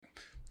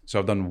So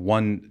I've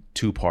done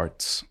two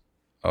parts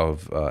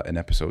of an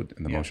episode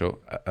in the Mo Show.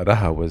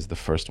 Raha was the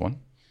first one,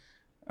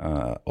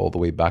 all the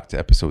way back to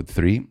episode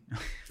 3.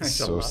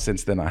 So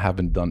since then, I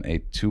haven't done a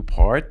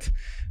 2-part,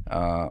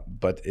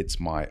 but it's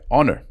my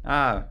honor.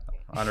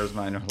 Honor's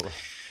mine.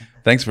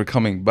 Thanks for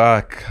coming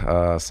back,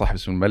 صاحب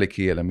اسم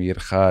الملكي الأمير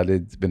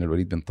خالد bin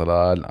AlWaleed bin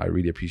Talal. I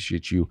really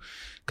appreciate you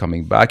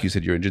coming back. You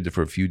said you're in Jeddah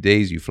for a few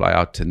days. You fly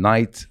out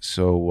tonight.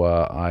 So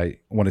I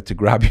wanted to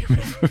grab you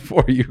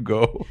before you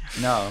go.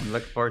 No, I'm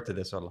looking forward to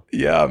this. Allah.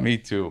 Yeah, me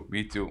too.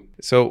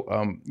 So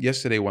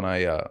yesterday when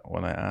I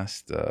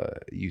asked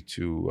you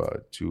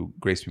to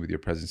grace me with your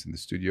presence in the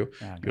studio,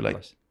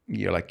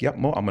 you're like, yeah,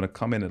 Mo, I'm going to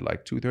come in at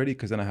like 2:30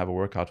 because then I have a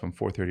workout from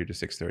 4:30 to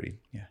 6:30.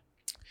 Yeah.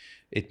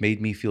 It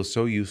made me feel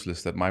so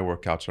useless that my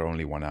workouts are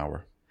only 1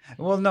 hour.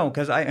 Well, no,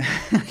 because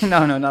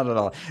no, not at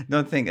all.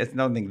 Don't think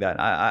that.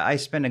 I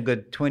spend a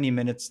good 20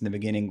 minutes in the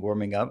beginning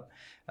warming up.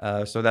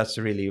 So that's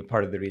really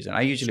part of the reason.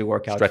 I usually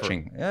work out.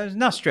 Stretching.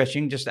 Not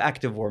stretching, just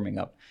active warming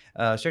up.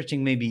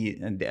 Stretching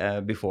maybe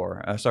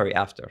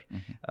after.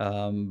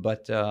 Mm-hmm.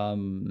 But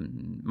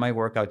my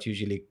workout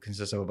usually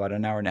consists of about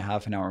an hour and a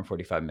half, an hour and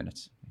 45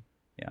 minutes.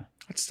 Yeah.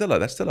 That's still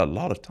a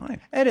lot of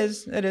time. It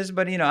is.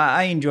 But,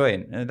 I enjoy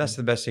it. That's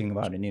the best thing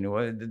about it.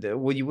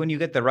 When you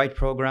get the right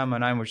program,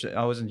 and I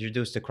was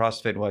introduced to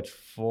CrossFit,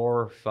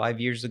 4 or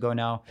 5 years ago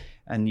now,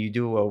 and you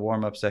do a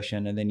warm-up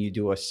session, and then you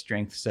do a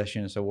strength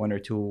session, so 1 or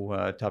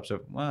 2 types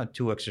of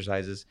 2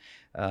 exercises,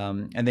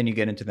 and then you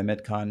get into the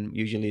Metcon,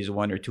 usually is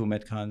 1 or 2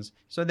 Metcons.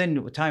 So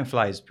then time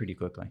flies pretty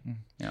quickly.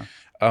 Yeah.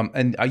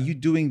 And are you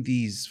doing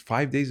these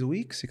 5 days a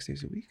week, 6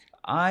 days a week?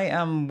 I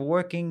am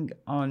working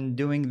on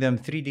doing them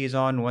 3 days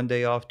on, 1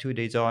 day off, 2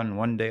 days on,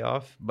 1 day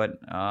off. But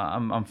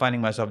I'm finding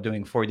myself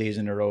doing 4 days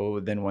in a row,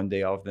 then 1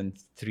 day off, then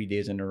 3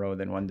 days in a row,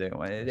 then 1 day.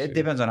 It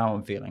depends on how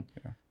I'm feeling.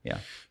 Yeah.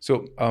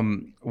 So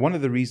one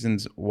of the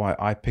reasons why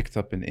I picked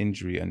up an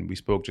injury, and we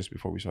spoke just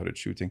before we started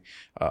shooting,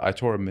 I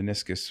tore a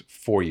meniscus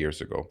 4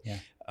 years ago. Yeah.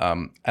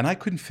 And I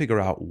couldn't figure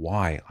out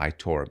why I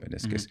tore a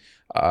meniscus.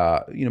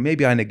 Mm-hmm.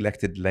 Maybe I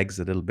neglected legs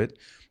a little bit.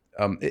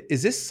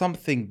 Is this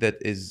something that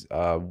is,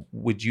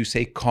 would you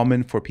say,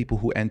 common for people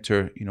who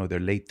enter, their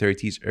late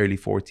 30s, early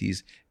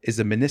 40s? Is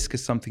a meniscus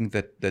something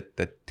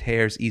that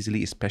tears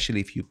easily, especially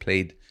if you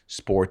played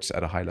sports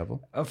at a high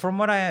level? From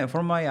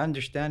my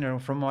understanding,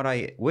 from what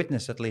I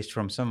witnessed, at least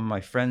from some of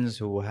my friends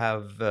who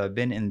have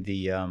been in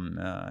the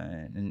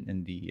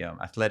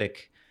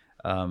athletic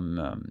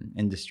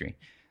industry,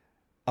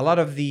 a lot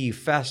of the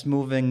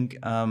fast-moving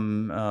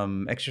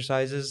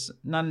exercises,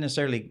 not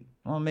necessarily.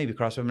 Well, maybe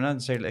CrossFit, but not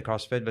necessarily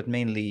CrossFit, but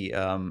mainly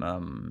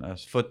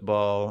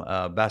football,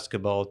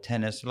 basketball,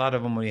 tennis. A lot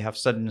of them where you have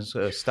sudden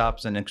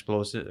stops and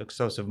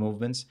explosive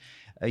movements,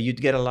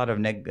 you'd get a lot of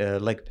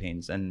leg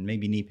pains and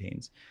maybe knee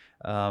pains.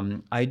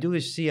 I do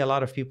see a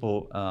lot of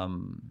people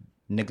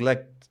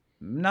neglect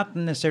not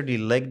necessarily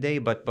leg day,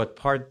 but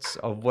parts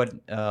of what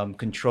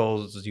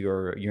controls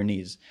your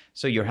knees.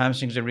 So your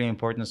hamstrings are really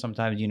important.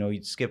 Sometimes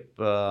you'd skip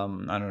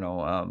deadlift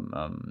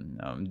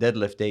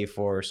day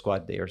for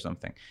squat day or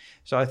something.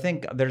 So I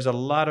think there's a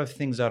lot of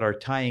things that are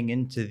tying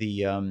into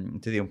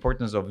the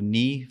importance of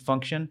knee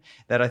function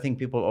that I think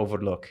people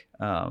overlook,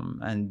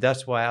 and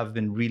that's why I've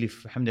been really,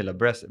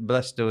 alhamdulillah,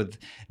 blessed with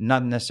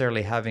not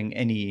necessarily having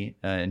any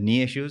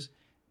knee issues.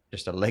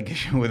 Just a leg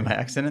issue with my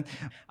accident.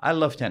 I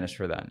love tennis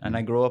for that. And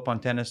I grew up on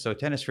tennis. So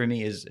tennis for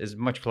me is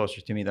much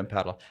closer to me than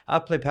paddle. I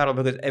play paddle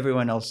because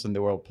everyone else in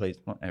the world plays,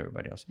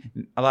 everybody else.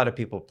 A lot of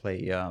people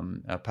play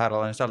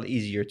paddle, and it's a lot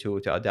easier to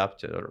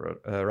adapt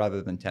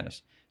rather than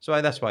tennis.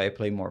 So that's why I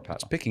play more paddle.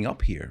 It's picking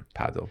up here,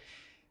 paddle.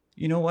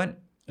 You know what?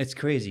 It's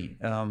crazy.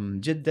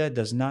 Jeddah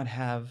does not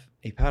have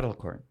a paddle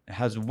court. It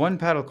has 1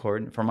 paddle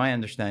court, from my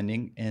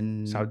understanding,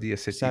 in Saudi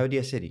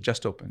City.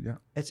 Just opened, yeah.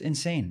 It's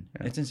insane.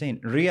 Yeah. It's insane.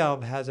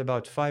 Riyadh has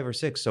about 5 or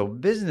 6. So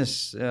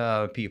business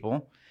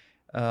people,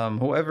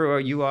 whoever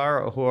you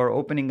are, who are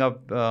opening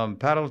up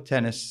paddle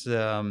tennis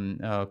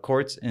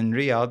courts in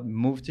Riyadh,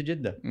 move to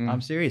Jeddah.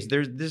 I'm serious.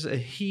 There's a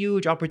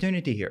huge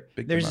opportunity here.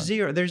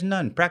 There's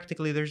none.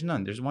 Practically, there's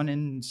none. There's 1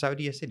 in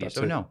Saudi City. That's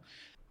so it. No.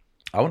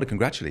 I want to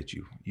congratulate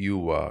you.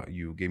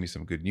 You gave me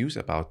some good news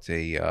about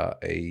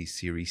a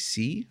Series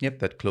C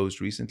that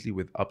closed recently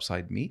with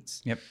Upside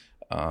Meats. Yep.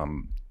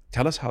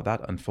 Tell us how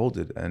that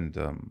unfolded and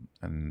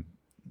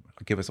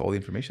give us all the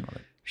information on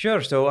it.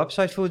 Sure. So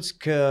Upside Foods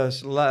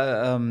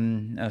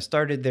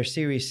started their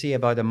Series C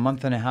about a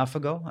month and a half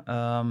ago,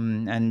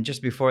 and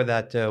just before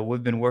that,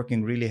 we've been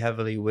working really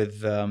heavily with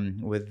them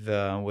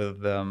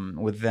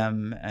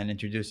and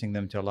introducing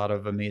them to a lot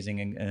of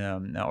amazing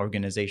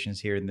organizations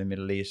here in the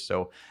Middle East.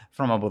 So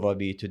from Abu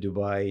Dhabi to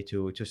Dubai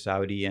to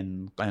Saudi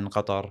and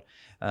Qatar,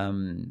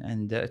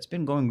 and it's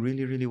been going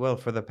really, really well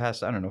for the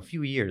past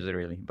few years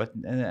really. But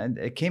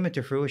it came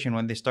into fruition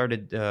when they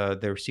started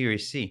their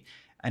Series C.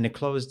 And it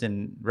closed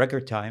in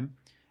record time.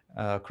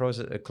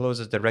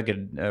 Closes the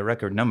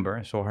record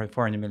number, so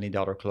 $400 million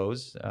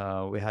close.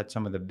 We had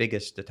some of the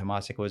biggest.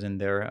 Temasek was in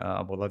there,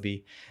 Abu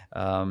Dhabi,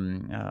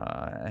 and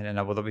an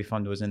Abu Dhabi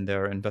fund was in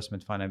there,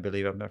 investment fund, I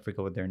believe. I forget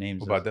what their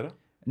names. Mubadala?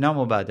 No,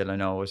 Mubadala,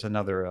 no, it was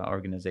another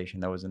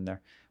organization that was in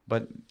there.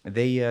 But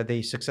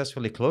they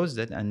successfully closed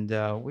it, and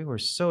we were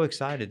so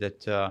excited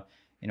that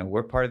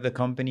we're part of the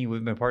company.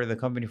 We've been part of the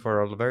company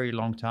for a very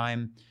long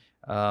time.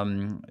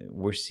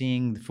 We're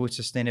seeing food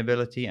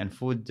sustainability and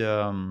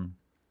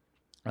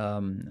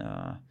um,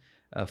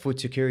 uh, food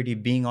security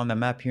being on the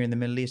map here in the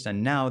Middle East,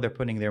 and now they're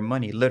putting their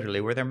money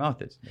literally where their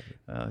mouth is,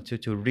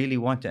 to really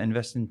want to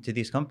invest into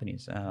these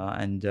companies.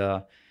 And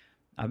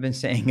I've been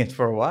saying it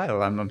for a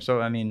while.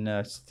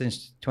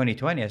 Since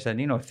 2020, I said,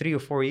 3 or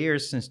 4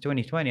 years since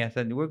 2020, I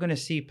said we're going to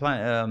see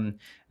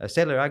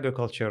cellular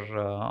agriculture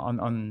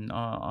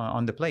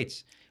on the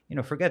plates.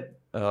 Forget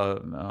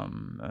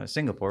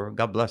Singapore.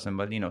 God bless them,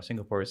 but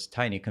Singapore is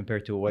tiny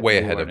compared to what Way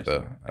we ahead want of to see,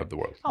 the right? of the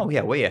world. Oh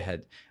yeah, way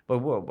ahead. But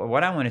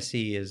what I want to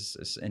see is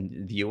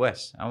in the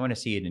U.S. I want to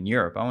see it in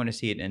Europe. I want to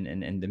see it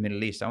in the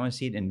Middle East. I want to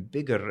see it in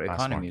bigger Mass market,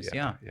 economies.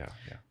 Yeah. yeah.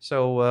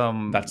 So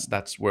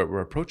That's where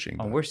we're approaching.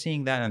 we're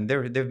seeing that, and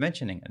they're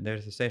mentioning it.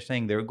 They're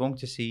saying they're going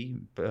to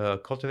see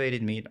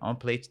cultivated meat on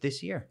plates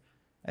this year.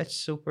 That's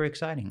super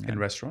exciting. In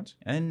restaurants,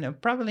 And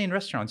probably in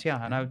restaurants,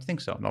 yeah, and I would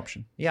think so. an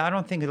option. Yeah, I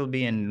don't think it'll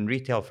be in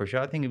retail for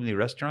sure. I think it'll be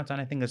restaurants, and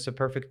I think that's the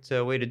perfect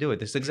way to do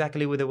it. It's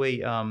exactly the way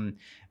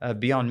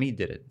Beyond Meat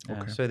did it.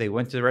 Okay. So they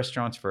went to the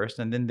restaurants first,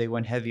 and then they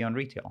went heavy on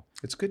retail.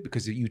 It's good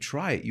because you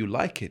try it, you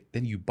like it,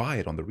 then you buy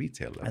it on the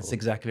retail level. That's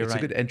exactly It's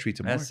right. a good entry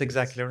to market. That's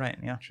exactly right.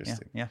 Yeah.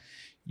 Interesting. Yeah.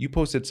 You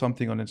posted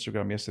something on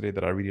Instagram yesterday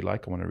that I really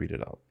like. I want to read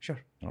it out. Sure.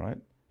 All right.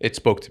 It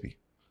spoke to me.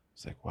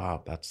 It's like,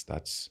 wow,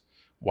 that's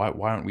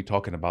why aren't we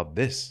talking about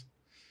this?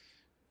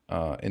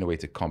 In a way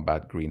to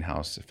combat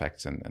greenhouse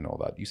effects and all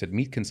that. You said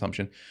meat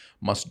consumption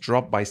must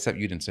drop by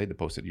seven. You didn't say the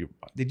post.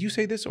 Did you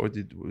say this, or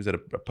was it a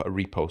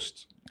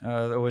repost?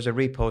 There was a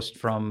repost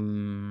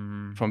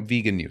from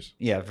Vegan News?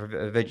 for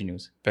Veggie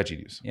News. Veggie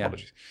News. Yeah.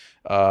 Apologies.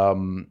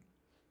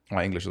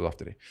 My English is off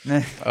today.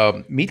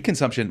 Meat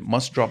consumption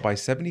must drop by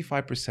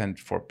 75%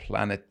 for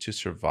planet to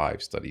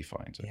survive, study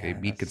finds. Okay,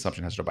 meat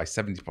consumption has dropped by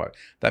 75.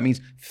 That means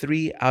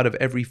 3 out of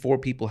every 4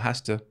 people has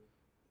to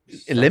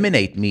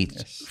eliminate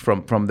meat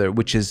from there,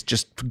 which is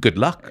just good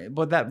luck.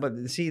 But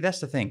see, that's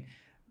the thing.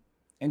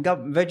 And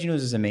Veggie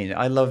News is amazing.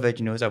 I love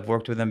Veggie News. I've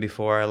worked with them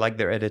before. I like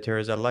their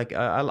editors. I like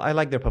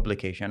their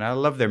publication. I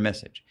love their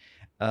message.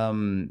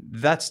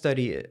 That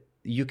study,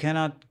 you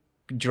cannot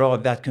draw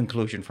that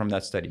conclusion from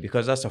that study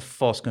because that's a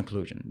false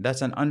conclusion.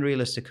 That's an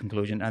unrealistic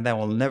conclusion, and that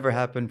will never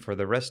happen for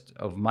the rest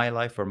of my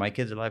life, or my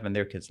kids' life, and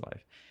their kids'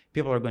 life.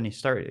 People are going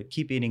to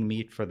keep eating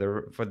meat for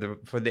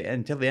the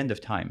until the end of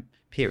time.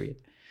 Period.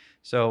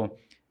 So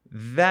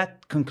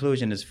that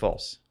conclusion is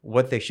false.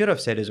 What they should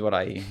have said is what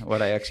I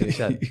actually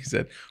said. You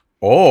said,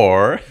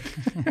 or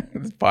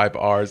 5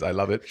 R's. I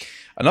love it.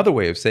 Another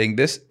way of saying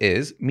this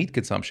is meat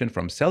consumption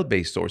from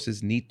cell-based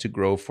sources need to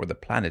grow for the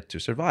planet to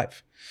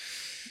survive.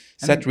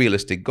 Set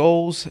realistic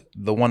goals.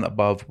 The one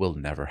above will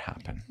never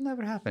happen.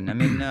 Never happen. I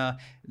mean,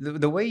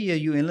 the way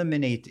you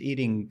eliminate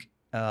eating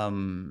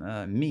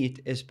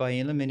meat is by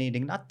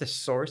eliminating not the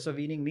source of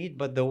eating meat,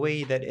 but the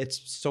way that it's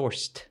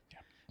sourced.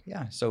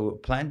 Yeah, so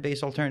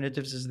plant-based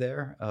alternatives is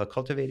there,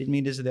 cultivated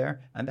meat is there,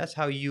 and that's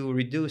how you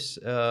reduce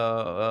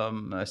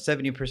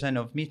 70%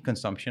 of meat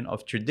consumption,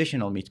 of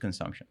traditional meat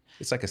consumption.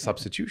 It's like a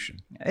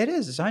substitution. It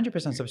is. It's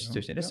 100%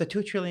 substitution. It's a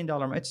 $2 trillion.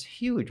 It's a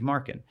huge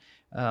market.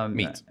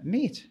 Meat.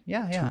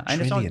 Yeah.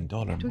 $2 trillion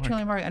 $2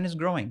 trillion market, and it's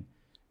growing.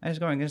 It's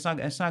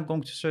not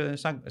going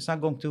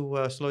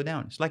to slow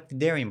down. It's like the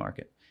dairy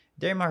market.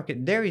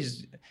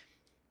 Dairy's.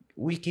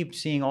 We keep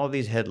seeing all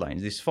these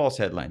headlines, these false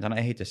headlines, and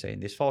I hate to say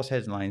it, these false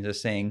headlines are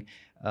saying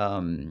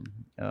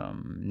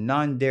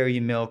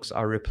non-dairy milks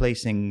are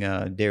replacing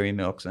dairy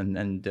milks,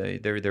 and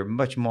they're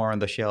much more on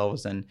the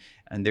shelves, and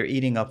they're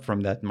eating up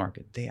from that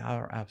market. They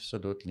are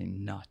absolutely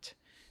not.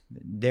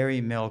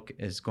 Dairy milk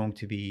is going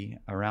to be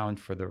around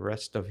for the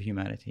rest of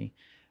humanity.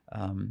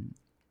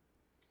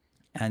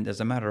 And as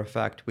a matter of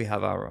fact, we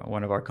have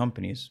one of our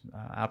companies,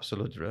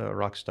 absolute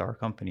rock star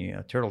company,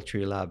 Turtle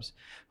Tree Labs,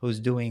 who's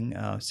doing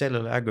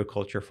cellular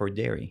agriculture for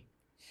dairy.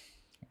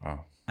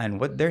 Wow. And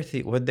what they're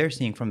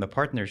seeing from the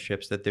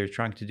partnerships that they're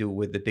trying to do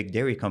with the big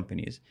dairy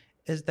companies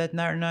is that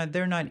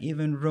they're not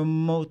even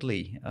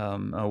remotely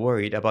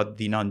worried about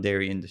the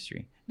non-dairy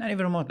industry. Not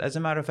even remotely. As a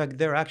matter of fact,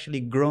 they're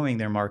actually growing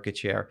their market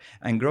share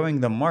and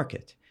growing the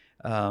market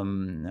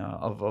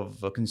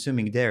of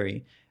consuming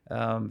dairy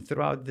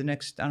throughout the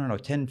next,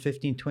 10,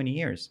 15, 20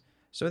 years.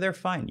 So they're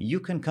fine. You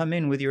can come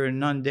in with your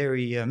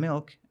non-dairy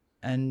milk,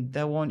 and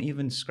that won't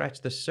even scratch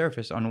the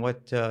surface on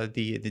what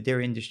the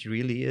dairy industry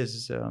really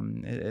is,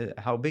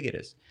 how big it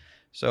is.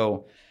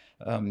 So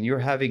you're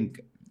having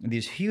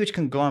these huge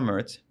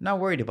conglomerates not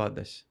worried about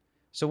this.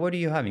 So what are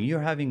you having?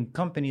 You're having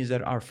companies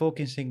that are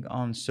focusing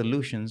on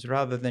solutions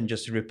rather than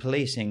just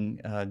replacing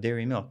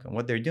dairy milk. And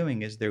what they're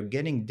doing is they're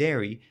getting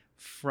dairy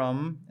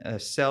from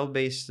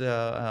cell-based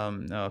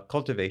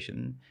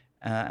cultivation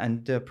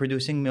and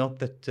producing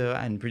milk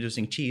and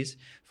producing cheese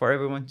for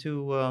everyone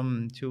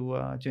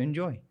to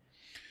enjoy.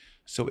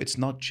 So it's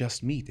not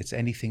just meat; it's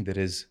anything that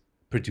is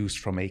produced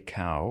from a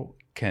cow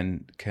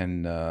can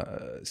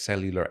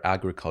cellular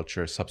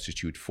agriculture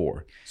substitute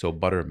for? So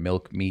butter,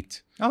 milk,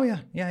 meat, Oh yeah.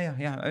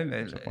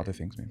 some other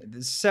things maybe.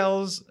 The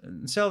cells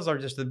are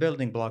just the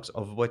building blocks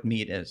of what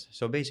meat is.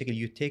 So basically,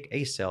 you take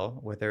a cell,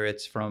 whether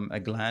it's from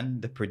a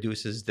gland that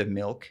produces the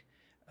milk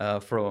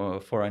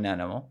for an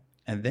animal,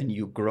 and then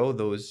you grow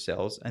those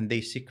cells, and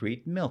they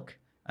secrete milk,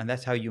 and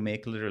that's how you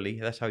make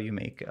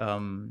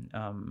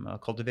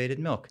cultivated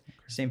milk.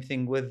 Same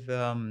thing with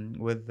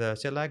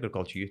cell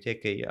agriculture. You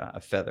take a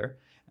feather,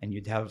 and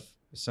you'd have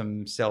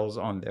some cells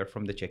on there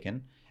from the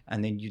chicken,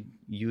 and then you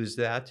use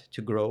that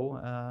to grow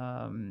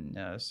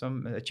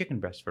some chicken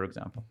breast, for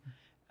example,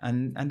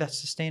 and that's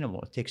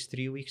sustainable. It takes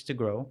 3 weeks to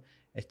grow.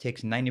 It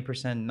takes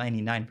 90%,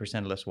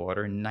 99% less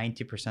water,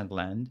 90%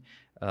 land.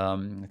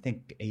 I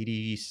think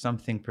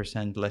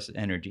 80-something% less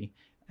energy,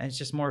 and it's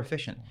just more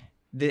efficient.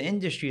 The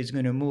industry is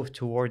going to move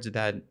towards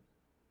that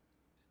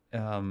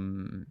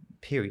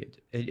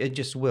period. It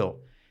just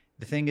will.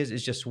 The thing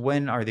is just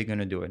when are they going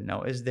to do it?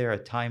 Now, is there a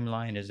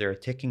timeline? Is there a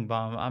ticking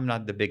bomb? I'm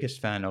not the biggest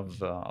fan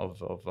of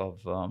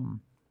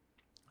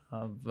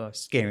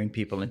scaring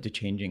people into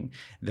changing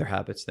their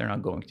habits. They're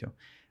not going to.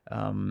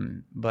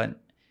 But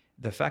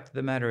the fact of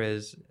the matter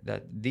is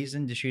that these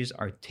industries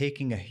are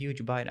taking a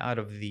huge bite out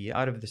of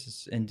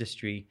this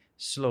industry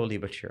slowly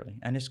but surely,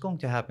 and it's going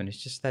to happen.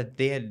 It's just that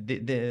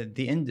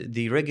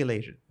the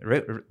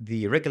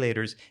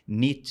regulators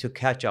need to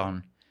catch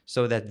on,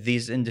 so that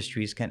these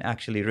industries can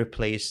actually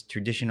replace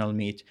traditional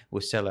meat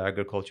with cellular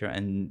agriculture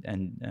and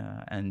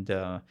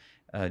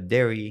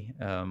dairy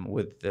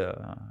with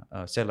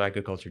cellular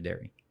agriculture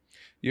dairy.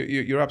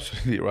 You're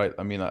absolutely right.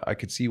 I mean, I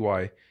could see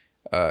why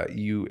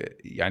your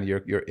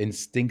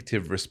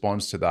instinctive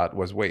response to that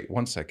was, wait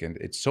 1 second,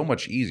 it's so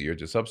much easier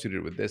to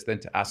substitute with this than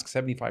to ask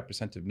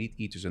 75% of meat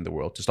eaters in the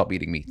world to stop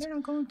eating meat. They're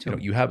not going to.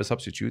 You have a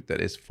substitute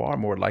that is far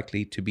more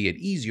likely to be an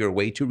easier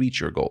way to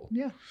reach your goal.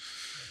 Yeah.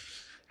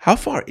 How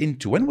far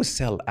into, when was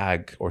cell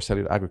ag or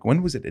cellular agriculture,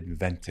 when was it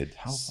invented?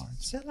 How far?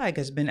 Cell ag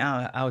has been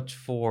out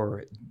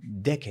for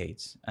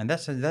decades, and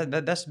that's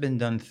been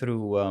done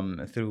through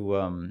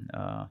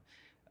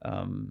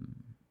هذا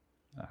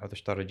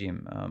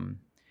الرجيم.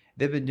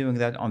 They've been doing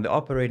that on the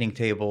operating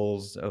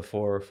tables to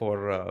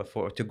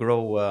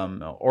grow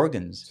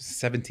organs.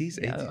 70s,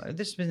 80s? Yeah,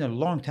 this has been a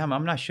long time.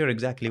 I'm not sure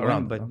exactly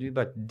when,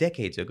 but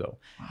decades ago.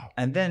 Wow.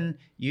 And then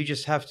you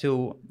just have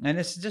to, and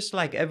it's just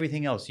like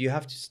everything else. You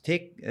have to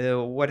take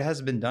what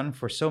has been done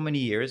for so many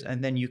years,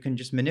 and then you can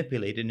just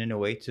manipulate it in a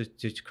way to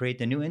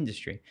create a new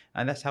industry.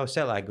 And that's how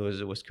cell ag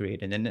was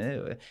created. And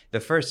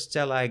the first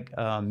cell ag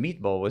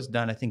meatball was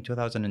done, I think,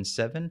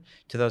 2007,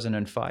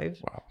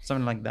 2005, wow,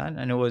 something like that.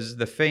 And it was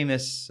the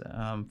famous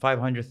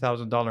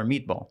 $500,000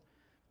 meatball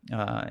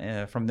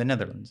from the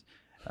Netherlands.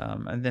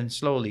 And then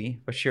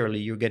slowly but surely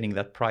you're getting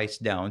that price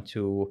down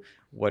to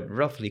what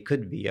roughly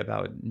could be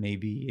about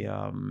maybe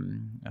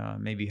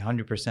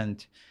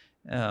 100%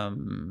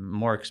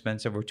 more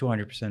expensive or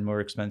 200% more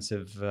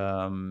expensive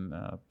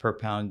per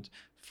pound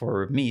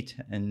for meat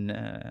in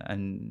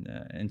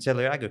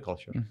cellular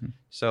agriculture. Mm-hmm.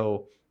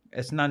 So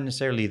it's not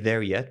necessarily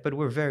there yet, but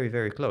we're very,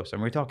 very close.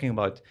 And we're talking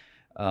about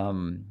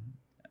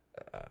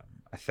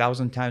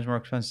 1,000 times more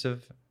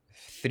expensive,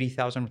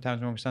 3,000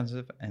 times more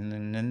expensive, and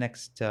in the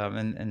next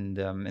in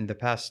the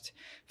past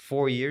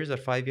 4 years or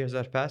 5 years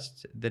that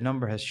passed, the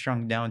number has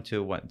shrunk down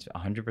to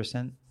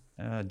 100%,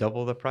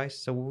 double the price.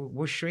 So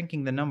we're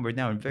shrinking the number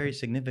down very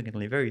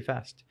significantly, very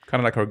fast.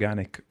 Kind of like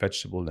organic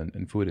vegetable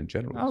and food in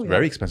general. It's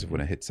very expensive when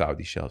it hit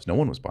Saudi shelves. No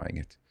one was buying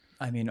it.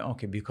 I mean,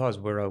 okay, because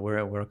we're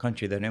a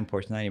country that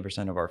imports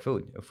 90% of our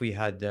food. If we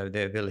had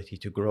the ability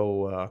to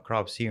grow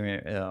crops here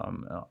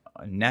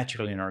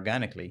naturally and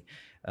organically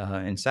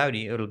in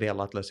Saudi, it'll be a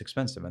lot less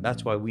expensive, and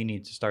that's why we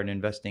need to start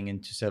investing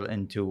into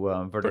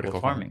vertical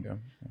farming.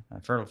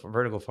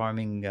 Vertical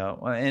farming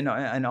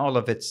and all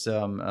of its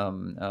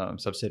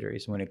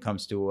subsidiaries when it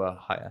comes to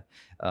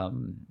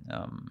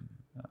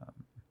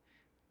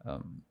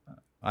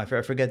I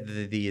forget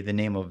the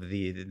name of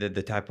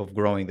the type of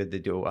growing that they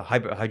do,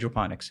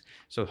 hydroponics.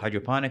 So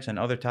hydroponics and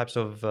other types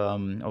of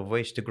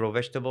ways to grow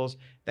vegetables,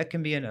 that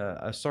can be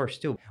a source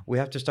too. We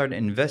have to start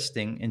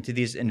investing into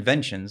these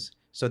inventions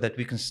so that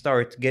we can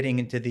start getting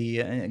into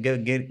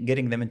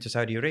getting them into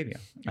Saudi Arabia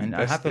and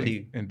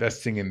happily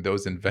investing in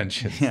those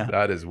inventions. Yeah.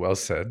 That is well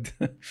said.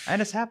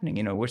 And it's happening.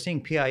 We're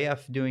seeing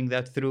PIF doing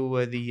that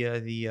through the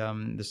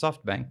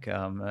SoftBank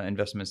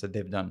investments that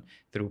they've done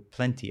through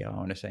Plenty, I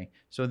want to say.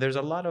 So there's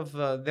a lot of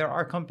there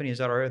are companies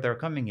that are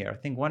coming here. I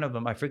think one of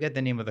them, I forget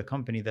the name of the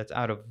company that's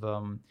out of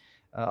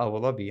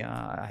AlWaleed.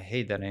 I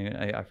hate that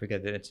I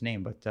forget its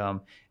name, but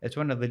it's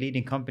one of the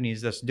leading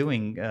companies that's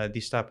doing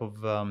this type of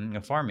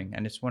farming,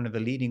 and it's one of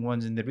the leading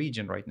ones in the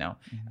region right now.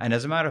 Mm-hmm. And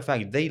as a matter of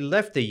fact, they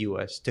left the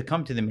U.S. to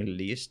come to the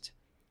Middle East,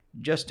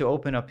 just to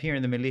open up here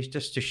in the Middle East,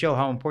 just to show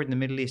how important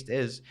the Middle East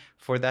is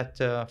for that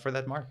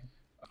market.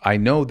 I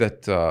know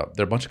that there are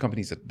a bunch of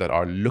companies that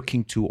are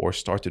looking to or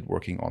started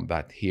working on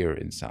that here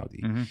in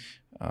Saudi. Mm-hmm.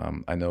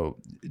 I know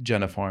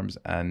Jenna Farms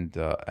and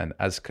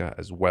Azka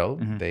as well.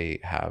 They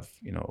have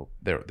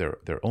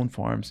their own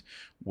farms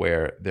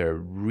where they're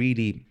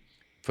really,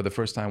 for the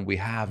first time, we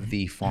have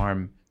the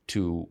farm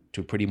to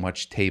pretty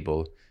much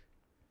table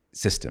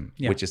system,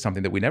 which is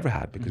something that we never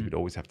had because we'd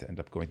always have to end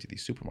up going to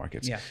these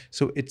supermarkets.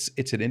 So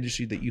it's an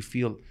industry that you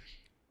feel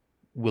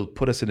will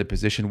put us in a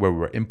position where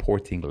we're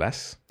importing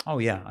less. Oh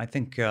yeah, I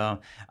think if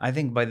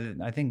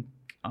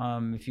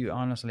you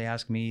honestly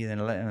ask me,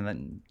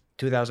 then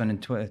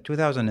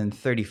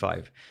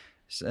 2035,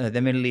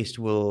 the Middle East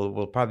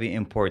will probably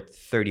import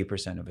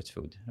 30% of its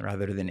food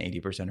rather than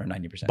 80% or 90%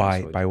 of its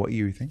food. By what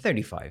year you think?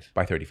 35.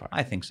 By 35.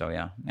 I think so,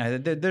 yeah.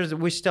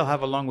 We still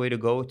have a long way to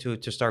go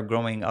to start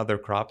growing other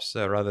crops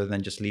rather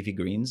than just leafy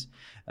greens.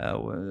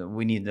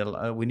 We need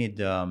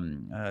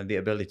the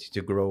ability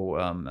to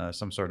grow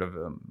some sort of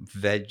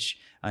veg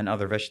and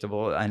other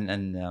vegetable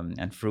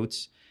and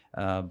fruits.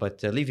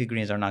 But leafy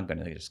greens are not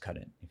going to just cut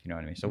it, if you know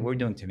what I mean. So we're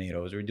doing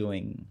tomatoes, we're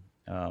doing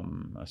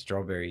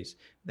strawberries.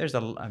 There's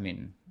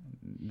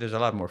a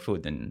lot more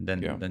food than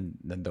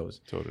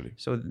those. Totally.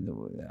 So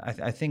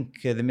I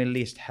think the Middle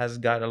East has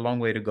got a long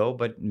way to go,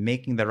 but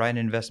making the right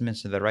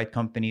investments in the right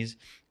companies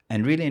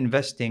and really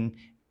investing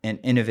in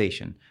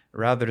innovation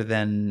rather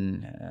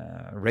than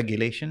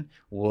regulation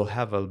will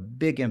have a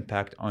big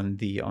impact on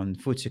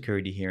food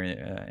security here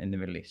in the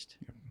Middle East.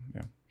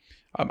 Yeah.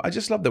 I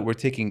just love that we're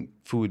taking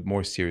food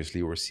more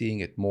seriously. We're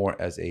seeing it more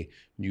as a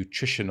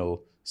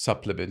nutritional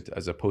supplement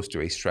as opposed to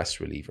a stress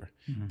reliever.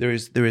 There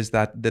is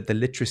that the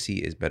literacy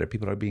is better.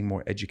 People are being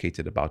more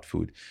educated about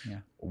food.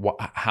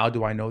 How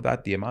do I know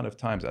that? The amount of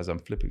times as I'm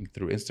flipping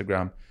through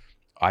Instagram,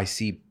 I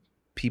see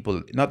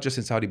people, not just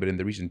in Saudi, but in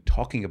the region,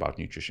 talking about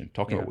nutrition,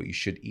 talking about what you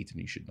should eat and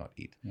you should not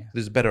eat.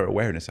 There's better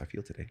awareness, I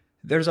feel, today.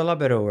 There's a lot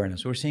better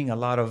awareness. We're seeing a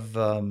lot of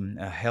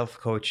health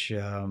coach,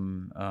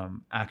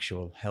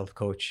 actual health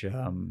coach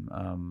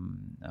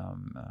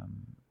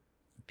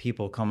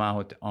people come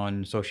out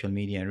on social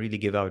media and really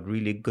give out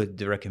really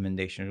good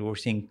recommendations. We're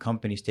seeing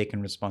companies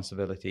taking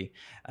responsibility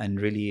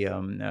and really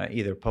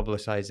either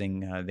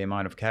publicizing the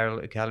amount of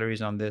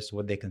calories on this,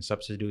 what they can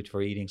substitute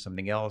for eating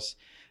something else.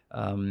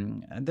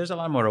 And there's a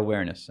lot more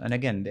awareness. And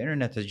again, the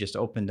internet has just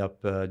opened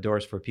up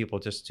doors for people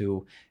just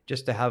to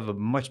have a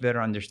much better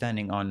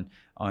understanding on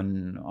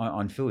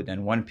food.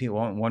 And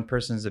one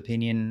person's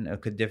opinion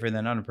could differ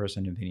than another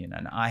person's opinion.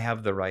 And I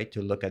have the right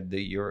to look at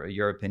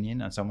your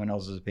opinion and someone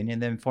else's opinion,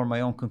 then form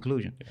my own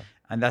conclusion.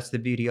 And that's the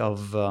beauty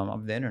of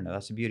the internet.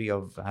 That's the beauty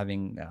of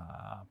having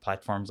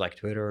platforms like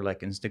Twitter,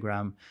 like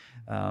Instagram,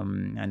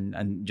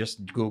 and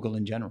just Google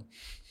in general.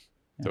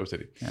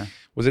 Totally. Yeah.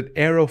 Was it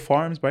Aero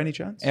Farms by any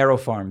chance? Aero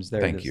Farms.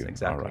 Thank you.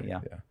 Exactly. All right.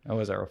 Yeah. It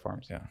was Aero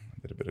Farms. Yeah. I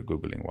did a bit of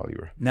Googling while you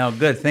were. No,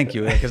 good. Thank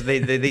you. Because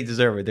they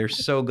deserve it. They're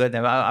so good.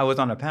 I was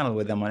on a panel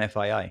with them on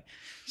FII.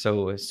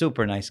 So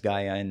super nice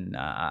guy and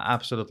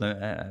absolutely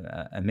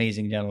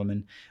amazing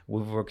gentleman.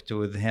 We've worked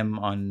with him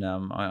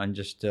on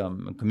just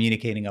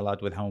communicating a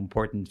lot with how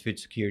important food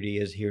security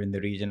is here in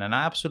the region. And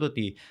I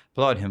absolutely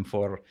applaud him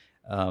for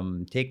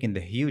taking the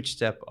huge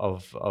step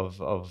of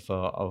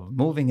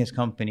moving his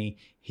company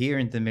here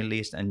in the Middle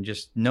East and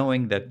just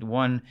knowing that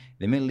one,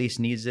 the Middle East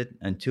needs it,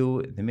 and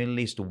two, the Middle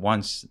East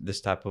wants this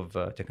type of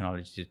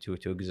technology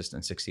to exist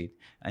and succeed.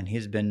 And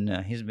he's been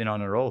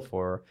on a roll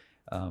for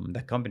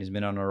that company's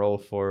been on a roll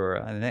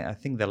for I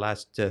think the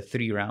last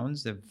 3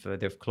 rounds.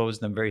 They've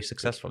closed them very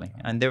successfully,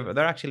 and they're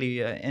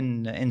actually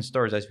in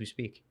stores as we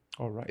speak.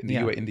 All right, in the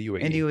UAE. In the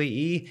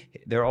UAE,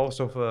 they're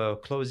also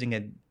closing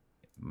it.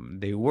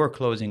 They were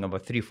closing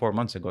about 3-4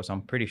 months ago, so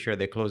I'm pretty sure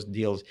they closed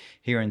deals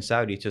here in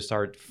Saudi to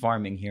start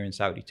farming here in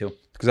Saudi too.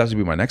 Because that would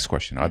be my next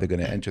question. Are they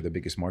going to enter the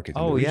biggest market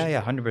in the region?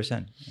 Yeah,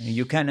 100%.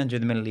 You can't enter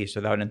the Middle East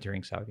without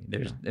entering Saudi.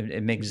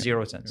 It makes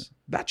zero sense.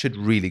 That should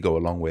really go a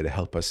long way to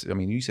help us. I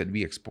mean, you said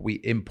we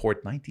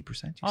import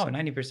 90%.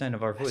 90%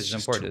 of our food is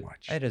imported. Too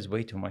much. It is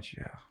way too much.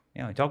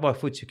 Yeah. Talk about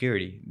food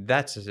security.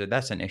 That's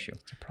an issue.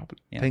 It's a problem.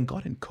 Thank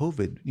God in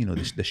COVID,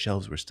 the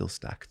shelves were still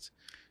stacked.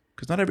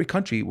 Because not every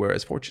country were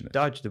as fortunate.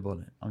 Dodged the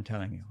bullet, I'm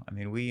telling you. I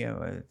mean, we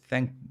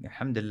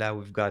alhamdulillah,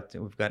 we've got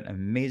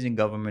amazing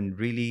government,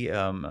 really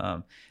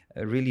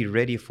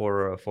ready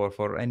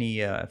for any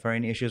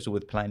issues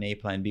with Plan A,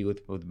 Plan B,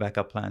 with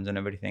backup plans and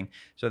everything.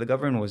 So the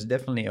government was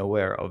definitely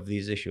aware of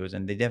these issues,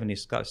 and they definitely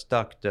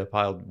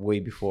stockpiled way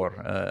before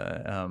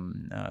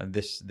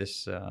this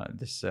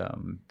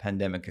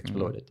pandemic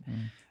exploded,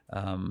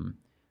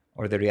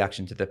 or the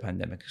reaction to the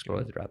pandemic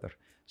exploded rather.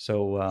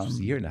 So it was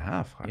a year and a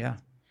half. Huh?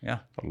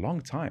 Yeah. A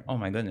long time. Oh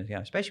my goodness, yeah.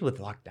 Especially with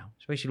lockdown,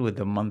 especially with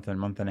the month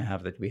and a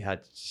half that we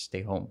had to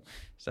stay home.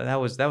 So that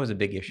was a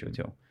big issue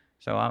too.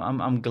 So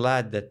I'm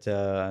glad that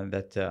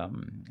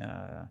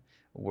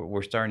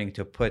we're starting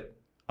to put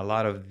a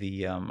lot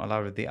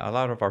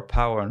of our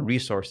power and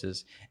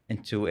resources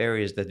into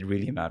areas that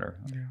really matter.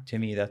 To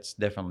me, that's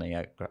definitely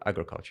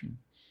agriculture.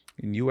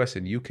 In US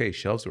and UK,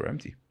 shelves were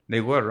empty.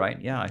 They were, right?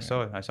 Yeah, I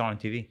saw on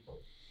TV.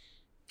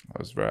 I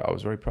was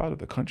very proud of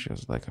the country. I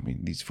was like, I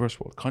mean, these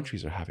first world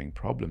countries are having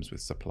problems with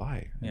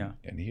supply.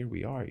 And here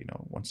we are,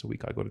 once a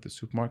week I go to the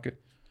supermarket.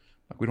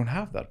 We don't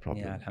have that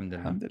problem. Yeah,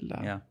 alhamdulillah.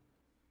 Alhamdulillah. Yeah.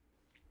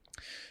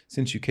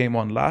 Since you came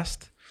on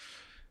last,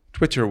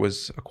 Twitter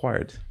was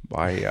acquired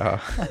by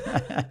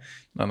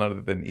none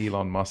other than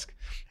Elon Musk.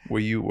 Were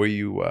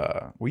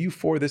you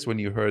for this when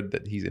you heard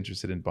that he's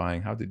interested in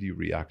buying? How did you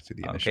react to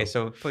the initial? Okay,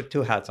 so put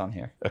two hats on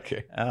here.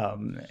 Okay.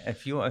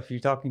 If you're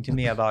talking to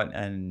me about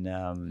an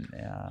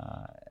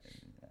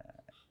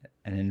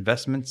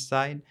investment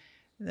side,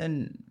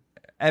 then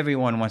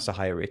everyone wants a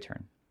higher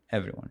return.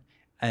 Everyone.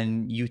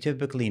 And you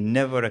typically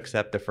never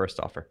accept the first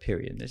offer,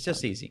 period. It's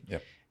just easy.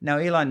 Yep. Now,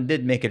 Elon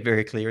did make it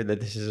very clear that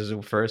this is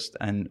his first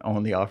and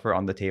only offer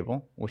on the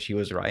table, which he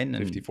was right. And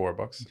 $54.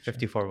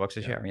 $54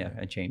 a share,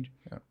 and change.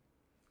 Yeah.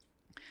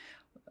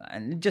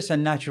 And just a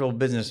natural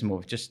business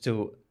move, just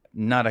to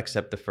not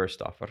accept the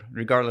first offer,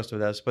 regardless of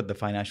that. Let's put the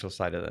financial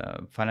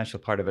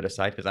part of it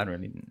aside, because I don't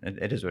really.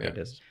 It is what it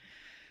is.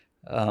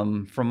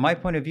 From my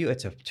point of view,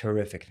 it's a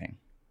terrific thing.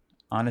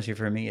 Honestly,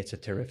 for me, it's a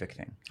terrific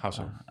thing. How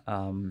so?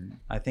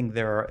 I think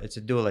it's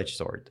a dual-edged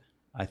sword.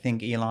 I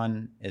think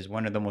Elon is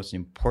one of the most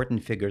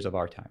important figures of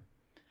our time.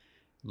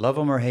 Love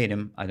him or hate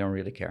him, I don't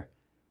really care.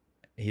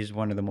 He's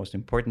one of the most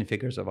important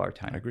figures of our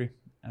time. I agree.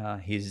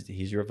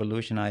 He's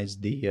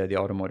revolutionized the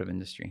automotive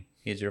industry.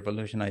 He's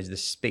revolutionized the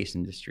space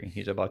industry.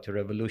 He's about to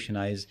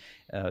revolutionize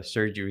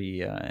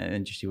surgery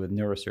industry with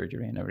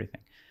neurosurgery and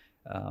everything.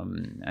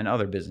 And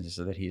other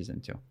businesses that he's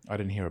into. I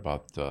didn't hear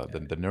about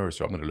the nerve,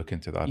 so I'm going to look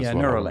into that as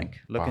well. Neuralink.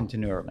 Look into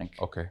Neuralink.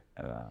 Okay.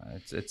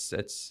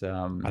 It's.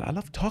 I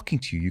love talking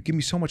to you. You give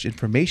me so much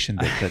information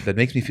that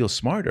makes me feel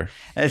smarter.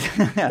 Well,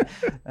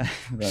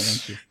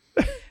 thank you.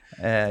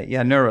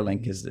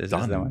 Neuralink is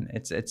the one.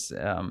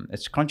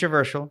 It's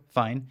controversial,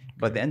 fine,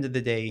 but at the end of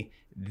the day,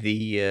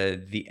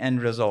 the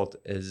end result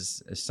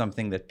is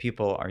something that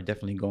people are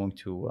definitely going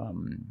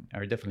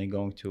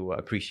to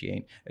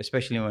appreciate,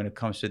 especially when it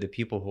comes to the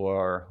people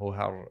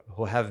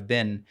who have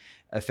been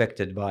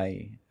affected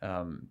by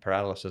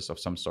paralysis of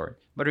some sort.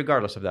 But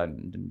regardless of that,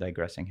 I'm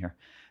digressing here.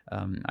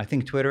 I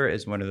think Twitter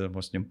is one of the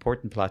most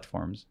important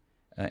platforms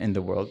in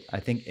the world. I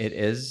think it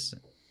is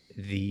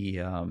the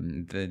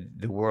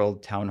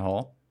world town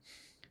hall.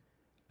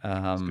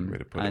 That's a good way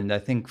to put it. And I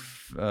think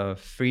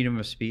freedom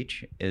of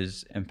speech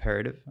is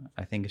imperative.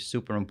 I think it's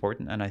super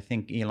important, and I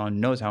think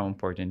Elon knows how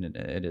important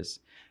it is.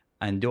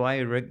 And do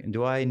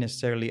I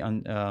necessarily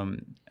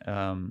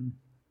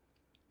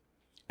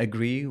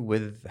agree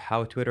with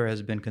how Twitter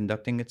has been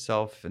conducting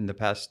itself in the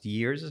past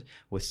years,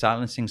 with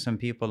silencing some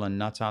people and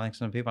not silencing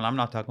some people? I'm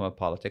not talking about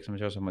politics. I'm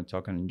just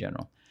talking in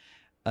general.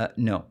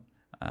 No,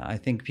 I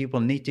think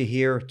people need to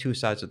hear two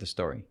sides of the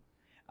story.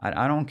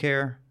 I don't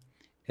care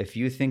if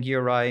you think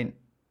you're right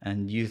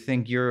and you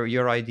think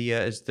your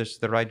idea is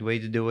just the right way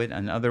to do it,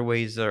 and other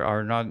ways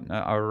are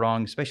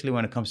wrong, especially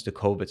when it comes to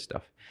COVID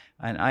stuff.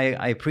 And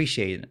I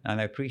appreciate it,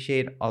 and I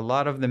appreciate a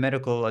lot of the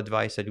medical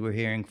advice that we're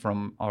hearing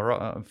from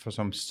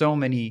so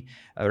many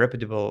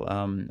reputable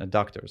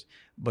doctors.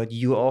 But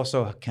you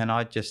also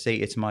cannot just say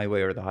it's my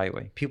way or the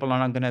highway. People are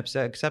not going to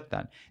accept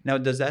that. Now,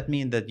 does that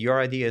mean that your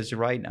idea is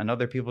right and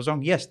other people's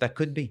wrong? Yes, that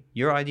could be.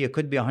 Your idea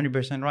could be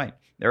 100% right.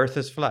 The Earth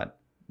is flat.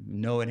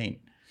 No, it ain't.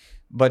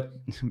 But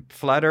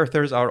flat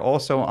earthers are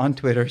also on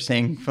Twitter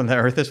saying the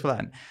Earth is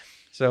flat.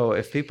 So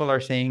if people are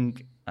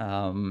saying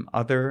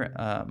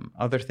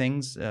other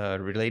things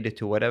related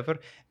to whatever,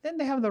 then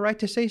they have the right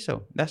to say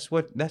so. That's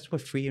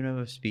what freedom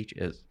of speech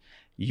is.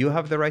 You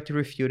have the right to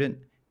refute it.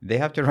 They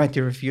have the right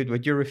to refute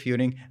what you're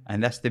refuting,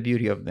 and that's the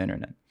beauty of the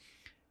internet.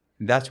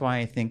 That's why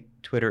I think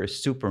Twitter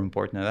is super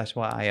important, and that's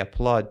why I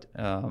applaud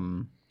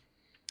Elon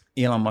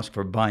Musk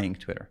for buying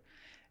Twitter.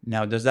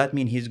 Now, does that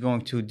mean he's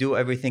going to do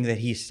everything that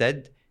he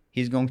said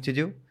he's going to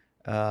do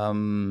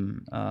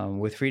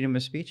with freedom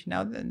of speech?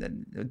 Now,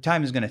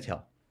 time is going to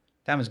tell.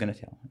 Time is going to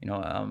tell.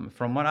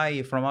 From what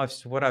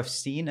I've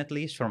seen, at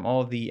least from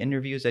all the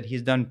interviews that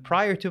he's done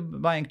prior to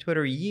buying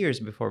Twitter, years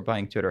before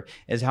buying Twitter,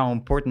 is how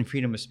important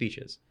freedom of speech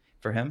is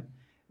for him.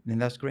 Then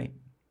that's great.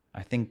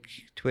 I think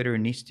Twitter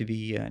needs to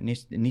be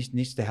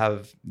needs to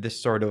have this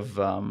sort of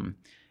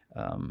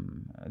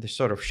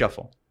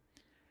shuffle.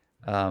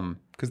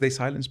 Because they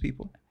silence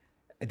people.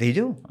 They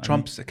do.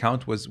 Trump's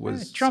account was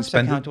Trump's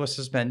suspended. account was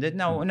suspended.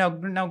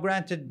 Now,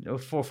 granted,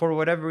 for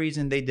whatever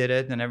reason they did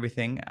it and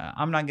everything.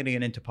 I'm not going to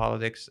get into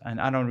politics,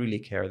 and I don't really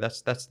care.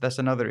 That's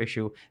another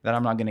issue that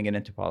I'm not going to get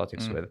into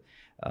politics with.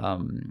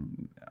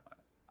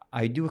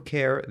 I do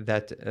care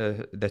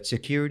that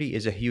security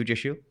is a huge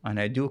issue, and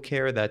I do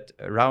care that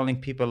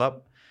riling people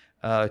up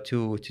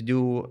to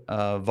do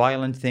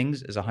violent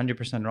things is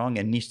 100% wrong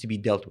and needs to be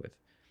dealt with.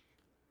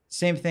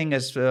 Same thing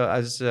as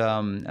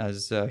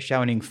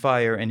shouting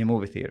fire in a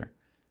movie theater.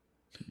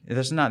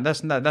 That's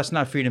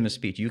not freedom of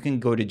speech. You can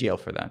go to jail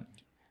for that.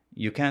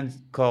 You can't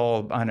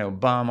call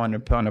bomb on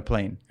a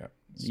plane. Yeah.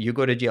 You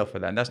go to jail for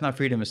that. That's not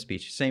freedom of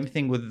speech. Same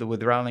thing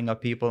with riling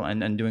up people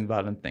and doing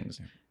violent things.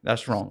 Yeah.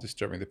 That's wrong. It's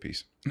disturbing the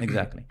peace.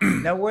 Exactly.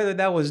 Now, whether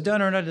that was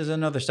done or not is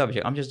another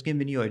subject. I'm just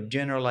giving you a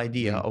general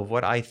idea of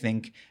what I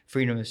think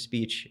freedom of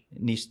speech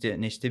needs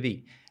to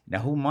be.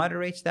 Now, who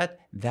moderates that?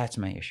 That's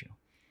my issue.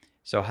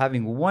 So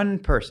having one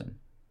person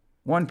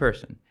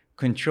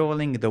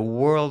controlling the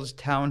world's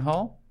town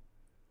hall,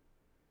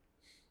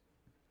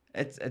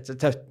 it's a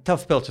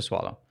tough pill to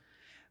swallow.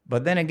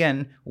 But then again,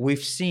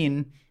 we've seen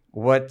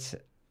what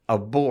a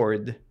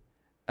board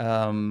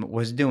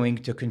was doing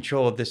to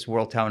control this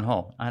world town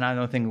hall, and I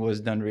don't think it was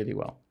done really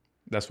well.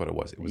 That's what it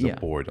was. It was a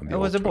board on the.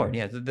 It was a board,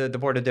 yeah, the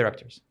board of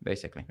directors,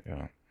 basically.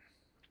 Yeah.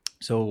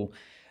 So,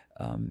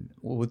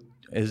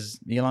 is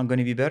Elon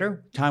going to be better?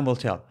 Time will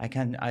tell.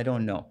 I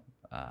don't know.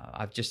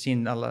 I've just seen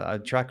a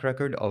track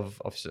record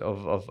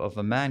of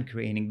a man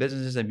creating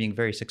businesses and being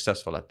very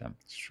successful at them.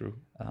 It's true.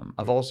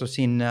 I've also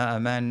seen a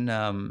man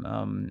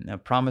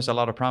promise a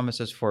lot of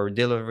promises for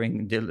delivering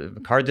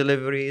car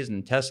deliveries and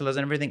Teslas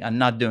and everything, and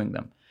not doing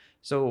them.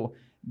 So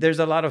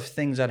there's a lot of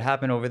things that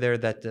happen over there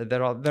that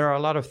there are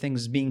a lot of things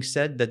being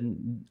said that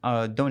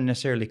don't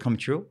necessarily come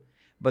true.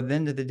 But at the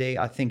end of the day,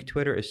 I think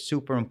Twitter is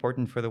super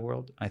important for the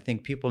world. I think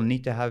people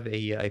need to have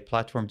a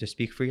platform to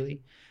speak freely.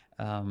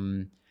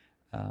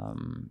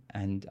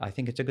 And I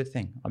think it's a good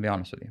thing. I'll be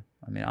honest with you.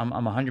 I mean, I'm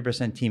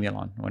 100% Team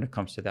Elon when it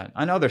comes to that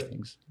and other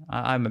things.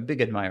 I'm a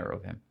big admirer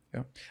of him.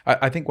 Yeah,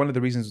 I think one of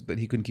the reasons that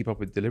he couldn't keep up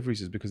with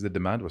deliveries is because the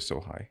demand was so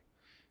high.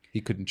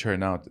 He couldn't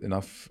churn out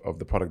enough of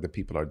the product that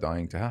people are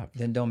dying to have.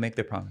 Then don't make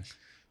the promise.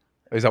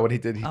 Is that what he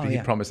did? He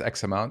promised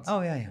X amount?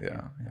 Oh, yeah.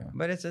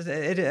 But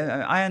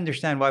I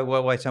understand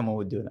why someone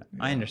would do that.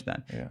 Yeah. I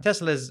understand. Yeah.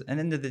 Tesla's, at the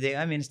end of the day,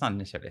 I mean, it's not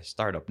necessarily a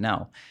startup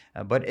now,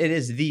 but it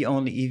is the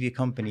only EV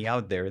company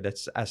out there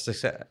that's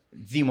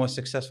the most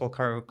successful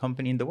car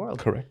company in the world.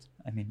 Correct.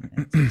 I mean,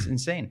 it's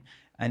insane.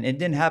 And it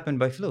didn't happen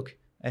by fluke.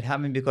 It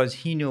happened because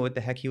he knew what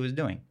the heck he was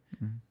doing.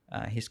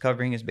 Mm-hmm. He's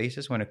covering his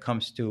bases when it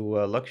comes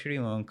to luxury,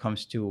 when it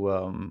comes to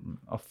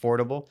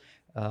affordable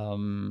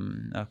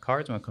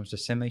cars, when it comes to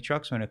semi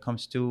trucks, when it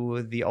comes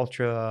to the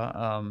ultra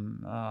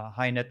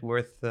high net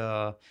worth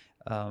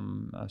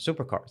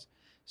supercars.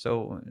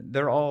 So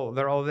they're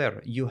all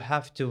there. You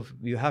have to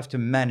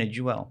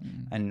manage well.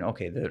 And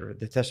okay,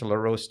 the Tesla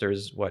Roadster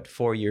is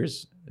 4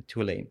 years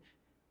too late.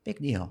 Big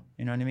deal.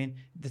 You know what I mean?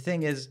 The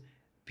thing is,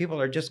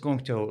 people are just going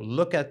to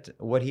look at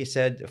what he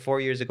said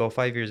 4 years ago,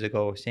 5 years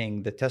ago,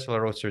 saying the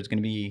Tesla Roadster is going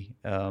to be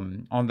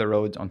on the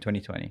roads on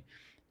 2020.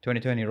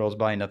 2020 rolls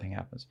by, nothing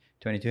happens.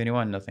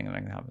 2021, nothing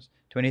happens.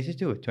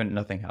 2022,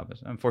 nothing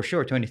happens. And for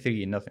sure,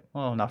 23, nothing.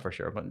 Well, not for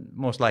sure, but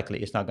most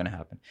likely it's not going to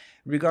happen.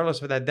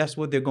 Regardless of that, that's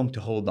what they're going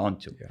to hold on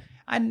to. Yeah.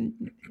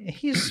 And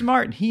he's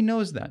smart. He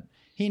knows that.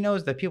 He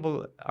knows that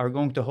people are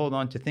going to hold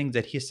on to things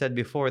that he said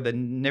before that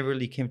never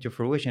really came to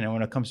fruition. And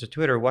when it comes to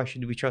Twitter, why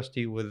should we trust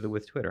you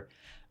with Twitter?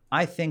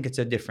 I think it's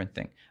a different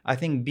thing. I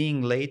think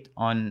being late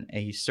on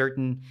a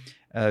certain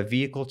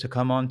vehicle to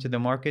come onto the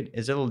market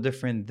is a little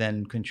different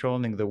than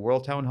controlling the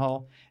World Town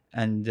Hall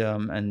and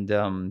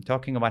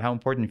talking about how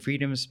important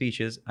freedom of speech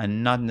is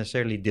and not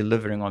necessarily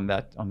delivering on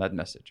that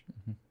message.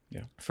 Mm-hmm.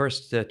 Yeah.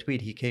 First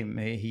tweet he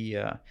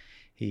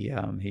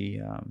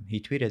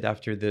tweeted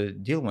after the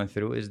deal went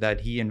through is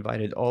that he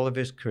invited all of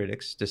his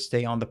critics to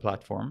stay on the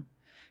platform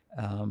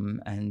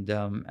and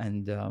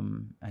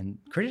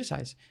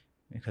criticize.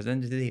 Because at the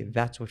end of the day,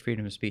 that's what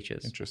freedom of speech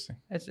is. Interesting.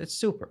 It's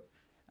super.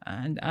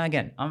 And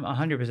again, I'm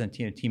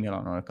 100% Team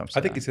Elon when it comes to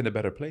I think it's in a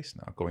better place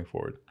now going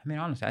forward. I mean,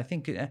 honestly, I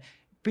think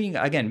being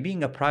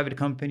a private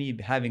company,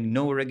 having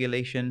no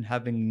regulation,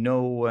 having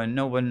no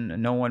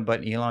one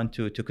but Elon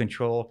to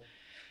control,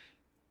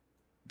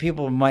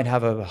 people might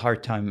have a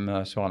hard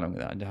time swallowing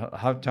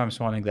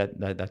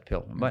that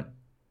pill. But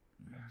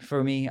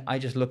for me, I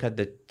just look at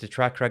the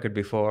track record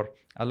before.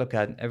 I look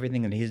at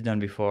everything that he's done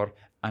before,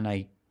 and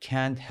I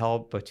can't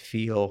help but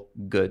feel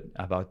good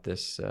about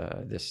this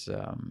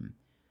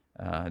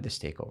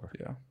takeover.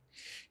 Yeah.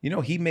 You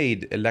know, he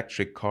made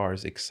electric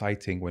cars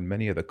exciting when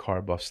many of the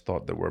car buffs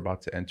thought that we're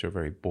about to enter a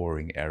very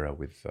boring era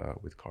with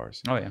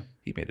cars. Oh, yeah.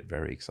 He made it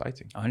very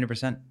exciting.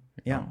 100%.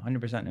 Yeah,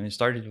 100%. I mean, it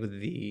started with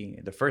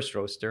the first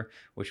Roadster,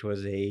 which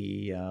was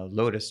a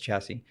Lotus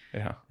chassis.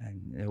 Yeah.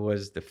 And it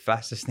was the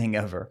fastest thing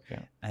ever.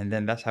 Yeah. And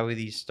then that's how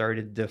he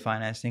started the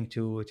financing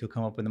to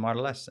come up with the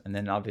Model S. And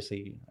then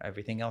obviously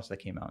everything else that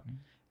came out.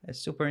 It's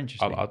super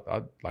interesting.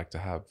 I'd like to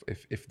have,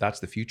 if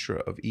that's the future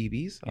of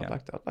EVs, I'd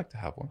like to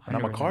have one. And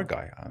I'm a car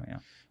guy.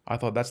 I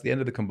thought that's the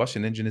end of the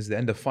combustion engine is the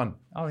end of fun.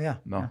 Oh yeah.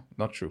 No,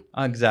 not true.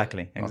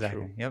 Exactly.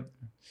 True. Yep.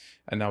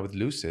 And now with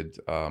Lucid,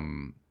 I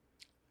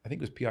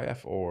think it was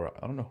PIF or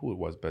I don't know who it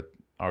was, but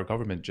our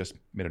government just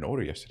made an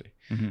order yesterday,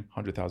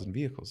 100,000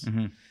 vehicles.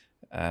 Mm-hmm.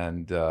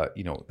 And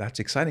that's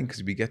exciting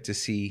because we get to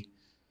see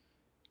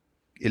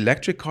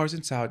electric cars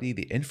in Saudi.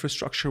 The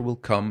infrastructure will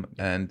come,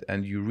 and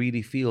you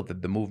really feel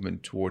that the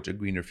movement towards a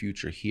greener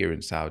future here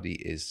in Saudi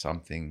is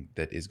something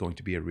that is going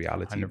to be a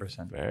reality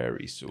 100%.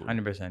 Very soon.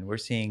 100%. We're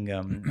seeing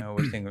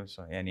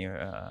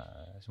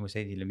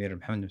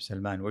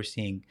we're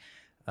seeing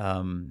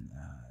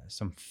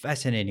some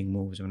fascinating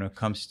moves when it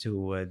comes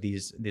to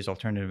these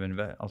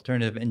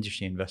alternative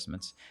industry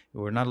investments.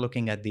 We're not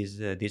looking at these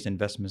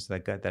investments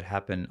that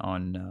happen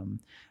on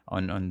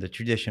the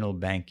traditional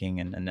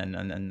banking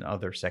and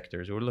other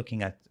sectors. We're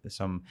looking at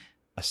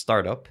a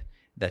startup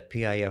that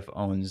PIF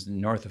owns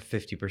north of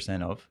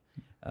 50% of.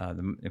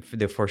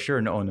 They for sure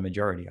own the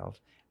majority of.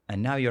 and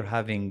now you're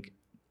having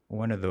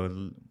one of the,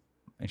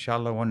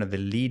 inshallah, one of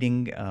the leading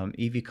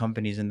EV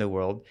companies in the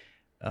world,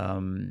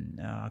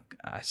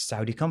 a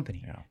Saudi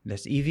company. Yeah.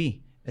 That's EV.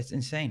 That's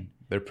insane.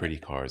 They're pretty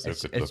cars. They're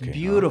good It's looking.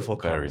 beautiful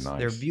Very cars. nice.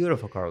 They're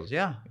beautiful cars.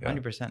 Yeah, Yeah.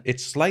 100%.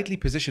 It's slightly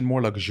positioned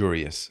more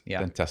luxurious Yeah.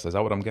 than Tesla. Is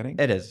that what I'm getting?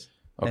 It is.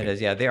 Okay. It is.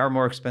 Yeah, they are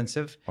more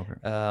expensive. Okay.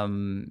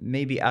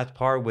 Maybe at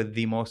par with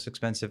the most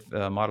expensive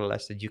Model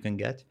S that you can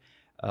get.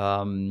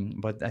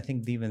 But I think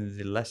even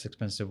the less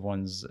expensive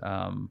ones,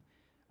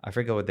 I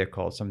forget what they're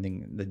called. Something.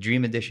 The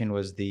Dream Edition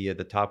was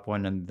the top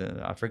one, and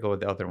I forget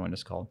what the other one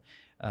is called.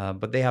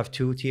 But they have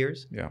 2 tiers.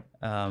 Yeah.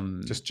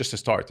 Um, Just to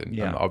start, and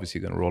obviously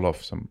going to roll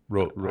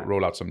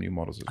out some new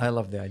models. I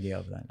love the idea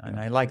of that, and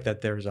I like that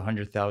there's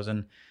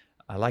 100,000.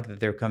 I like that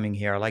they're coming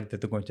here. I like that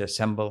they're going to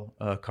assemble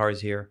cars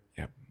here.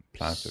 Yeah,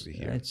 plants over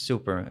here. It's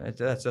super.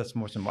 That's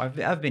more simple.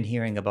 I've been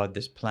hearing about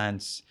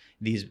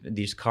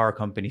these car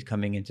companies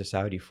coming into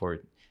Saudi for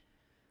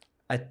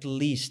at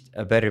least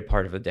a better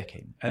part of a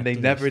decade. And they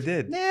never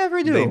did.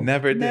 Never do. They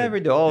never did. Never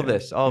do. All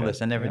this,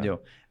 and never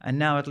do. And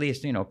now at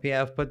least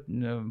PF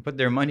put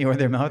their money where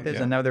their mouth is,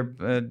 and now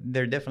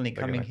they're definitely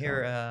coming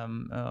here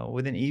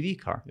with an EV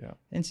car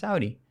in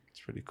Saudi.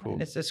 It's pretty cool.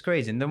 And it's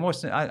crazy. And the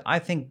most I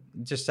think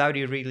just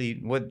Saudi really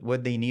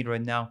what they need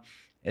right now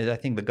is, I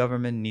think the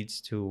government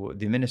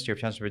the Ministry of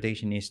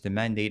Transportation needs to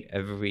mandate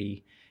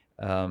every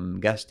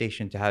gas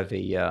station to have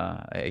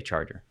a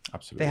charger.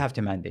 Absolutely. They have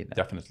to mandate that.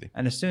 Definitely.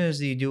 And as soon as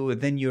you do,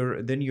 then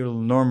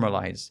you'll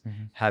normalize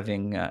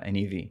having an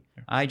EV.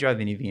 I drive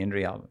an EV in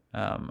Riyadh.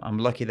 I'm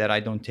lucky that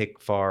I don't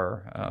take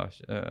far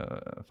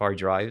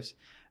drives.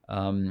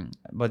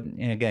 But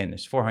again,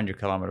 it's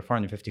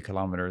 450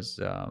 kilometers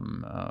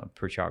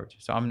per charge.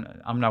 So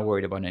I'm not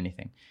worried about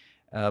anything.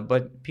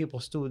 But people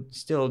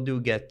still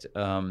do get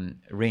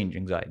range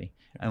anxiety,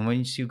 and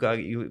once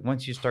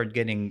you start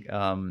getting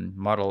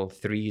Model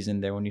 3s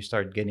in there, when you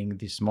start getting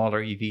the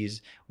smaller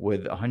EVs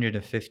with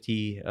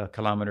 150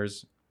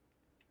 kilometers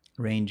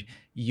range,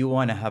 you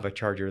want to have a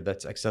charger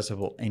that's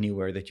accessible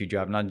anywhere that you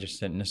drive, not just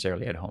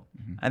necessarily at home.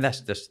 And that's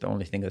just the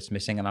only thing that's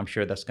missing, and I'm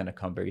sure that's going to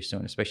come very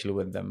soon, especially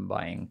with them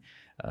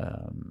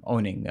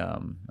owning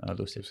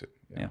Lucid.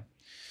 Yeah.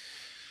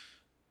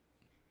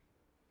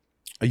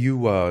 Are you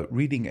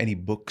reading any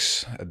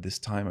books at this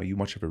time? Are you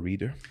much of a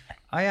reader?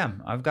 I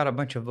am. I've got a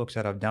bunch of books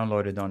that I've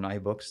downloaded on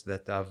iBooks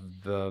that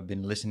I've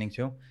been listening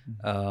to.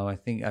 I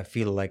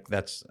feel like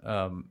that's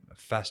a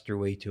faster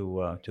way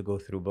to go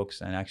through books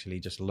and actually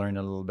just learn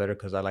a little better,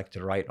 because I like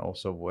to write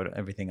also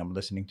everything I'm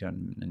listening to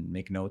and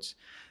make notes.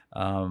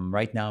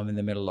 Right now I'm in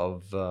the middle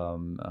of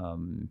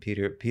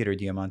Peter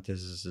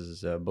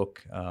Diamandis'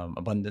 book,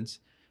 Abundance.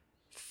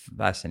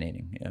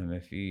 Fascinating.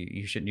 If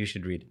you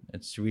should read it.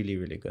 It's really,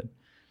 really good.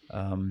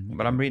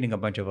 But I'm reading a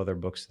bunch of other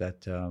books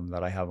that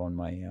I have on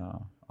my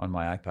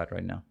iPad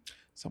right now.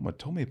 Someone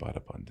told me about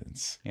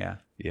Abundance. Yeah.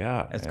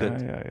 Yeah. That's good.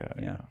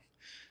 Yeah.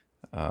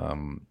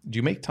 Do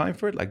you make time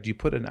for it? Like, do you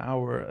put an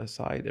hour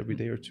aside every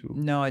day or two?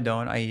 No, I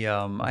don't.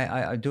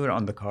 I do it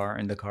in the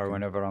car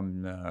whenever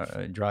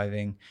I'm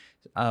driving.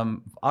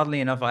 Oddly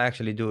enough, I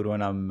actually do it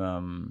when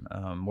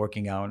I'm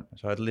working out.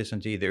 So I'd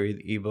listen to either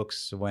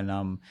ebooks when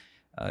I'm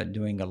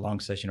doing a long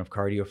session of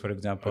cardio, for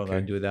example. Okay. I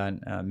do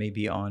that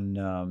maybe on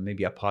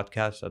maybe a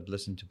podcast. I'd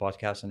listen to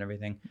podcasts and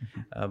everything.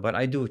 But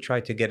I do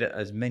try to get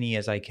as many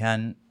as I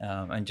can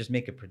and just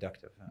make it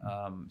productive.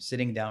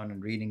 Sitting down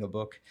and reading a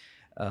book,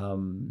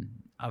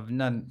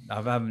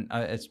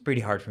 it's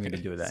pretty hard for me to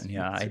do that.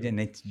 Yeah, I didn't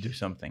need to do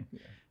something.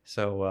 Yeah.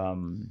 So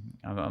I'm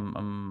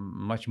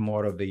much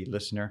more of a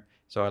listener.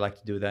 So I like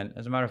to do that.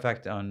 As a matter of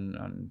fact,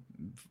 on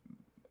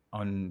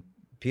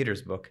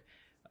Peter's book,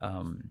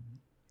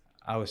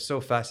 I was so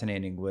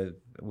fascinating with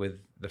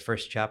the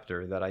first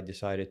chapter that I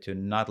decided to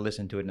not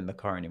listen to it in the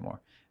car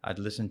anymore. I'd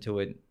listen to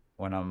it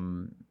when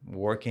I'm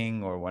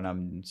working or when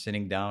I'm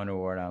sitting down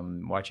or when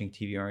I'm watching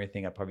TV or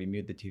anything. I probably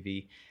mute the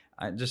TV,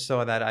 just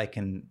so that I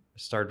can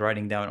start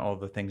writing down all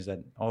the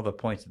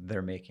points that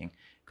they're making,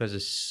 because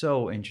it's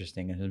so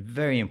interesting and it's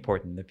very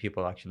important that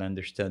people actually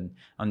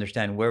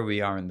understand where we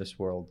are in this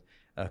world.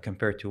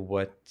 Compared to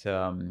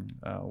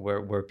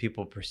where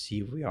people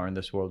perceive we are in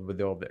this world,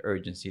 with all the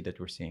urgency that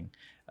we're seeing,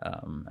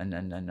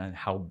 and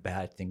how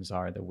bad things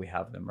are that we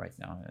have them right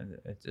now.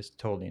 It's just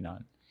totally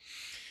not.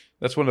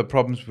 That's one of the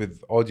problems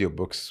with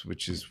audiobooks,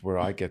 which is where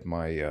I get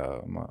my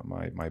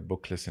my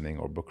book listening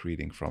or book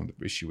reading from.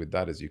 The issue with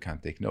that is you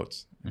can't take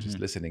notes. Just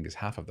listening is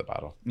half of the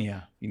battle.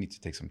 Yeah, you need to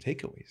take some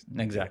takeaways.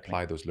 Exactly.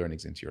 Apply those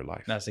learnings into your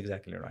life. That's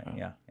exactly right.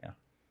 Yeah.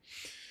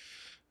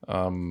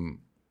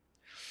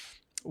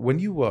 When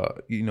you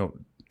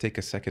take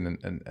a second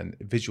and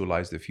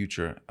visualize the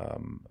future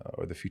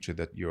or the future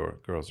that your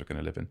girls are going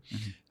to live in,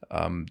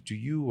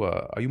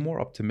 are you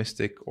more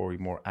optimistic or are you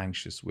more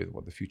anxious with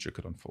what the future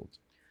could unfold?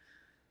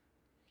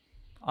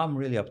 I'm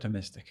really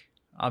optimistic.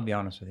 I'll be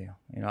honest with you.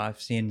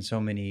 I've seen so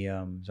many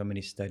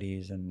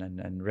studies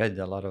and read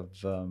a lot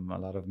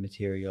of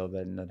material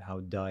that how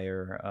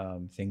dire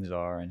things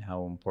are and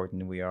how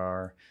important we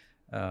are.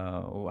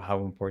 How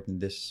important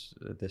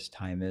this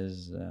time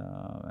is,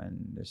 and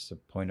this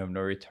point of no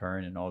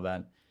return and all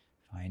that.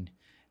 fine.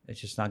 It's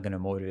just not going to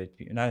motivate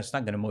me. No, it's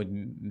not going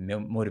to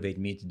motivate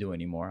me to do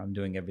anymore. I'm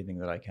doing everything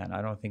that I can.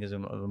 I don't think it's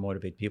going to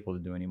motivate people to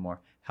do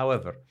anymore.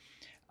 However,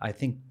 I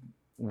think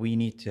we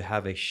need to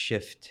have a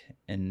shift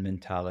in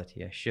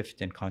mentality, a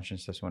shift in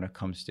consciousness when it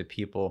comes to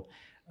people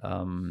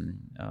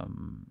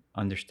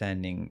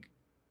understanding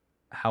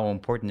how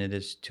important it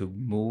is to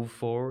move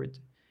forward,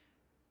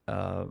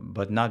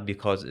 but not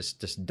because it's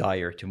just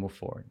dire to move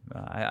forward.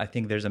 I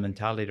think there's a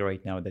mentality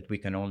right now that we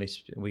can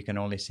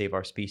only save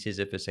our species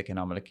if it's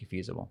economically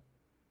feasible.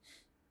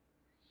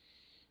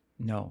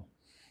 No,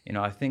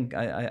 I think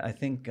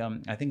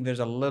there's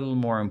a little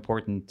more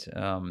important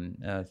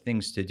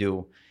things to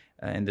do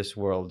in this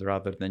world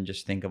rather than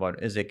just think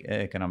about is it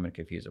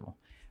economically feasible.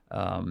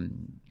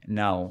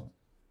 Now,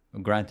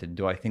 granted,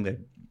 do I think that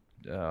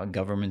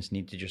governments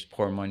need to just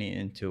pour money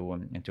into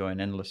an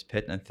endless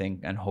pit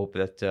and hope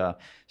that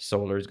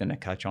solar is going to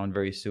catch on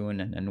very soon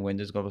and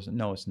wind is going to?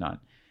 No, it's not.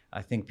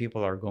 I think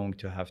people are going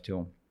to have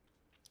to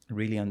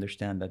really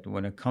understand that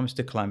when it comes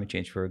to climate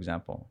change, for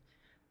example,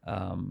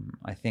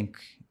 I think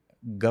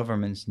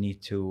governments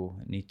need to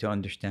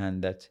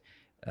understand that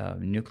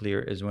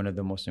nuclear is one of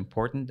the most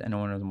important and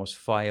one of the most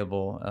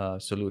viable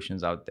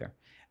solutions out there,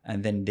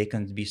 and then they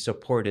can be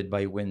supported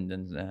by wind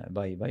and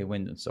by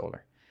wind and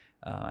solar.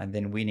 And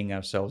then weaning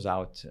ourselves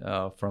out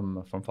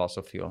from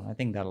fossil fuel. I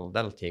think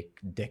that'll take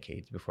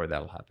decades before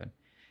that'll happen.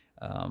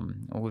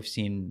 We've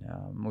seen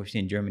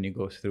Germany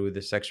go through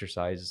this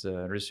exercise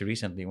just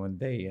recently when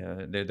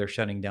they're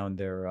shutting down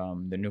their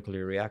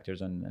nuclear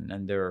reactors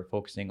and they're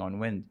focusing on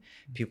wind.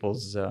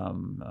 People's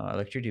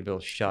electricity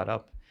bills shot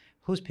up.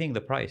 Who's paying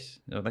the price?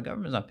 The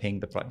government's not paying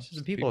the price.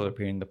 The people are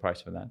paying the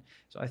price for that.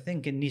 So I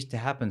think it needs to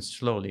happen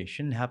slowly. It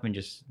shouldn't happen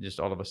just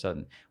all of a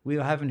sudden. We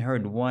haven't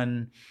heard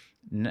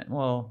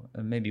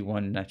maybe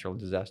one natural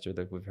disaster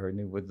that we've heard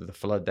with the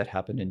flood that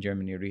happened in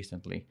Germany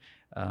recently.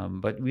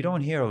 But we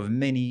don't hear of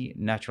many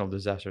natural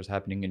disasters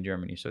happening in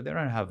Germany. So they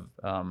don't have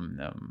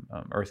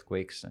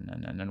earthquakes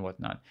and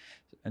whatnot.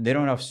 And they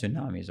don't have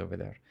tsunamis over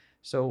there.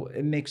 So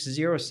it makes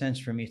zero sense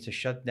for me to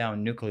shut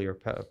down nuclear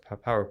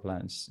power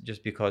plants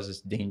just because it's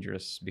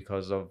dangerous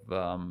because of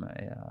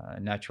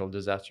natural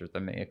disasters that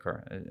may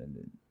occur.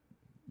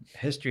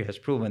 History has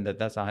proven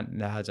that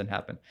hasn't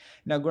happened.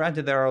 Now,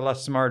 granted, there are a lot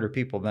smarter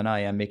people than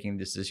I am making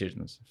these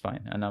decisions.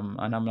 Fine, and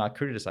I'm not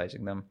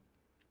criticizing them.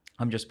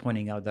 I'm just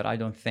pointing out that I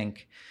don't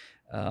think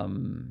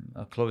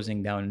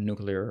closing down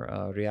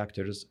nuclear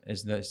reactors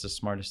is the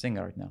smartest thing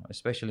right now,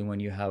 especially when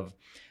you have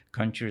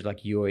countries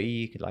like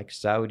UAE, like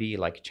Saudi,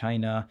 like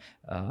China,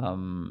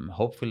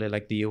 hopefully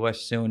like the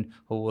US soon,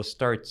 who will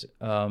start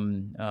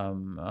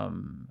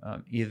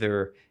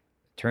either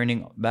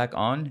turning back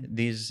on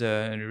these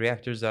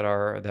reactors that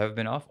have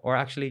been off, or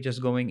actually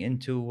just going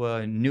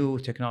into new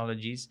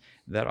technologies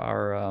that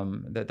are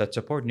that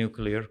support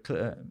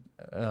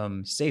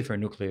safer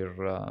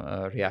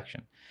nuclear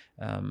reaction.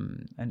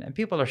 And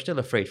people are still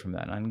afraid from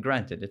that. And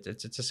granted,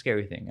 it's a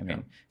scary thing. I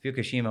mean,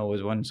 Fukushima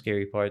was one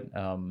scary part.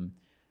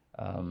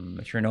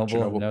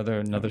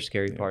 Chernobyl, another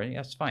scary part.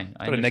 Yeah, it's fine.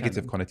 It's got a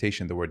negative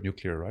connotation, the word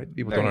nuclear, right?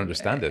 People don't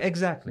understand it.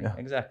 Exactly.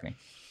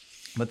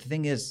 But the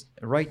thing is,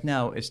 right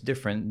now, it's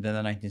different than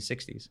the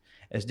 1960s.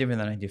 It's different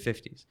than the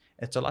 1950s.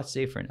 It's a lot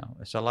safer now.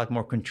 It's a lot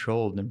more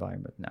controlled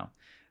environment now.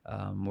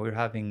 We're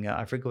having,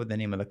 I forget what the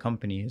name of the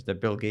company is that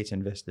Bill Gates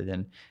invested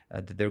in,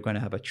 that they're going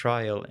to have a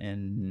trial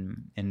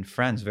in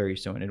France very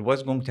soon. It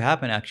was going to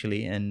happen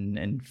actually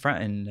in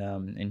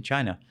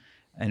China,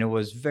 and it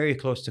was very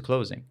close to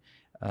closing.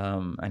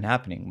 And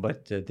happening,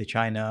 but the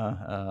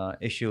China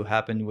issue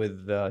happened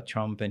with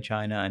Trump and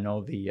China and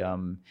all the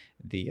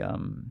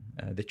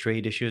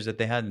trade issues that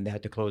they had, and they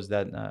had to close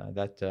that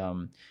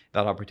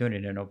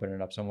opportunity and open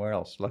it up somewhere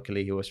else.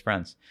 Luckily, it was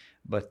France,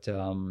 but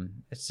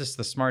it's just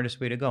the smartest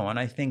way to go. And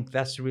I think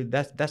that's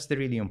the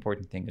really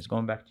important thing. Is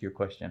going back to your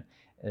question,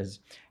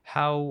 is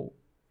how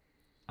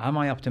am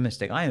I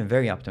optimistic? I am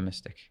very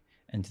optimistic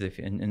in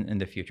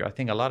the future. I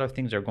think a lot of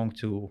things are going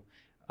to.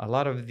 A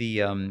lot of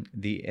the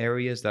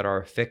areas that are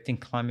affecting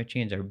climate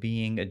change are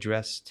being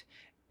addressed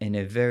in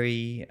a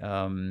very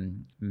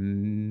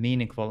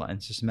meaningful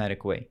and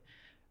systematic way.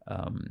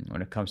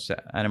 When it comes to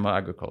animal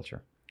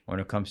agriculture, when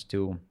it comes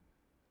to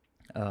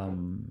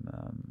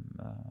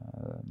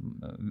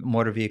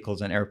motor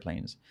vehicles and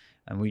airplanes,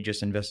 and we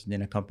just invested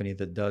in a company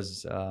that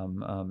does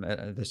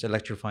this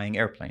electrifying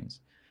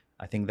airplanes.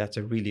 I think that's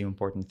a really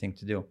important thing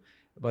to do.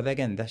 But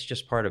again, that's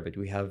just part of it.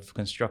 We have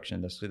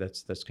construction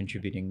that's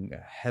contributing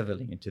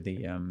heavily into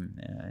the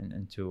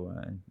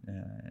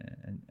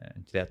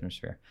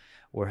atmosphere.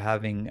 We're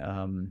having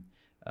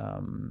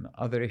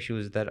other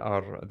issues that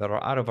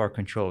are out of our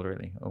control,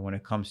 really. When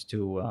it comes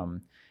to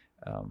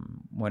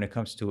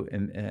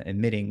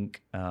emitting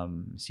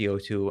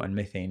CO2 and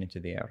methane into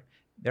the air,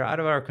 they're out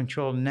of our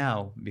control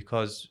now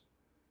because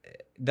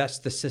that's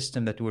the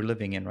system that we're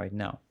living in right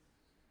now.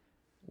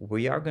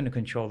 We are going to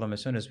control them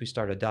as soon as we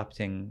start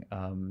adopting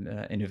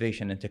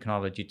innovation and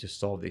technology to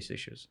solve these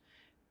issues.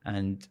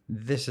 And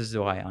this is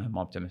why I'm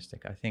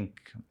optimistic. I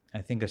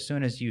think as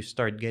soon as you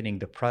start getting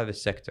the private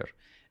sector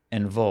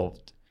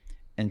involved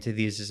into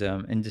these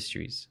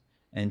industries,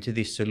 into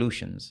these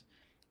solutions,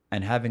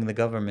 and having the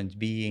government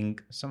being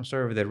some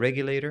sort of the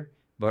regulator,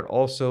 but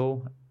also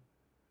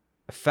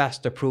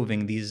fast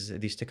approving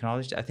these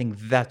technologies, I think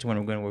that's when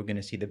we're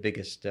going to see the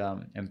biggest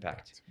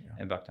impact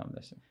on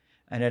this.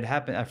 And it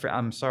happened.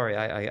 I'm sorry,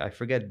 I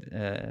forget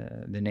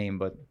the name,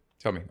 but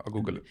tell me, I'll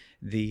Google it.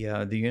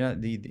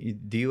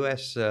 The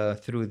U.S.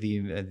 Through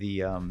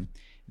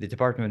the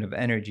Department of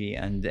Energy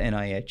and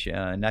NIH,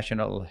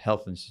 National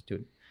Health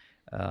Institute,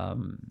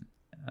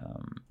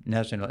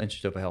 National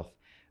Institute of Health,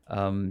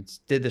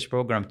 did this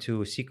program to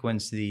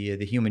sequence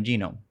the human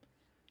genome.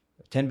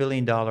 $10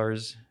 billion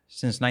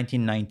since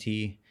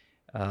 1990.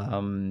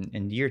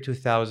 In the year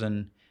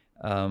 2000,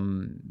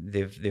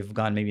 they've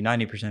gone maybe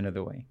 90% of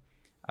the way.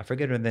 I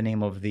forget what the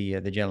name of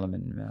the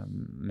gentleman,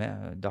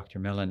 Dr.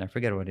 Mellon. I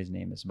forget what his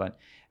name is, but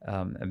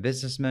a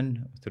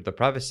businessman through the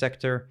private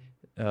sector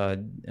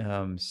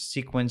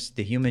sequenced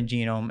the human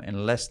genome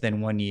in less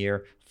than 1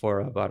 year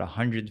for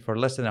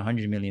less than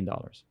 $100 million.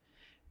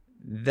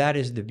 That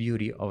is the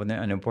beauty of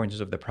and importance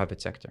of the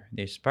private sector.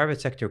 This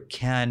private sector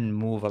can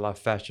move a lot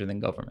faster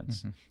than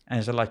governments, and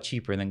it's a lot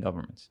cheaper than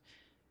governments.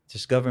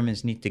 Just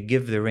governments need to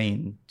give the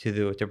rein to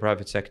the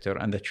private sector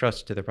and the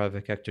trust to the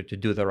private sector to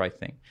do the right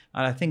thing,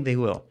 and I think they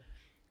will.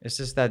 It's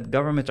just that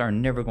governments are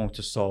never going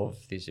to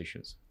solve these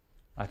issues.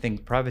 I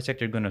think private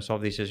sector is going to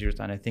solve these issues,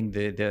 and I think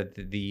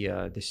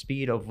the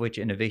speed of which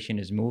innovation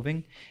is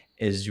moving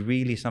is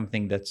really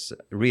something that's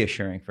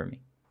reassuring for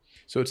me.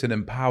 So it's an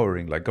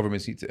empowering, like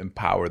governments need to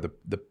empower the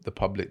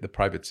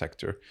private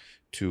sector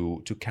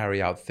to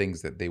carry out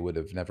things that they would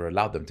have never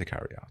allowed them to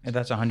carry out. And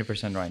that's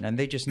 100% right. And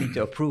they just need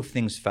to approve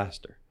things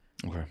faster.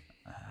 Okay.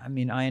 I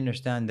mean, I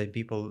understand that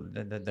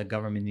the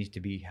government needs to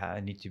be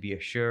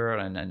assured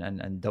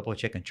and double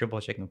check and triple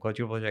check and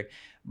quadruple check,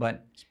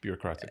 but it's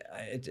bureaucratic.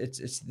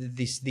 It's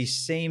these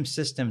same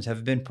systems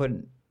have been put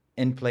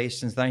in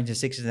place since the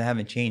 1960s and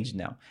haven't changed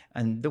now.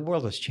 And the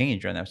world has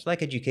changed right now. It's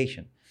like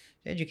education.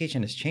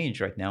 Education has changed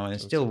right now, and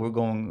still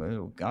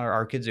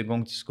our kids are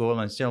going to school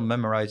and still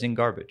memorizing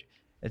garbage.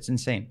 It's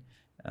insane.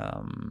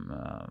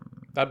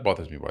 That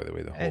bothers me, by the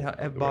way.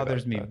 It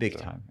bothers me big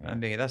time. I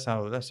mean, that's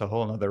a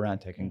whole other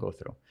rant I can go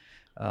through.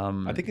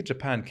 I think in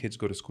Japan, kids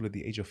go to school at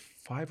the age of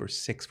 5 or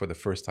 6 for the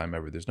first time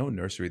ever. There's no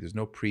nursery. There's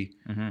no pre.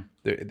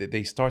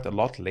 They start a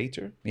lot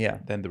later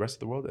than the rest of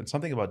the world. And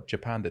something about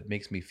Japan that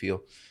makes me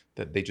feel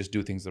that they just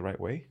do things the right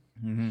way.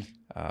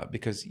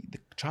 Because the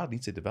child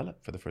needs to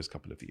develop for the first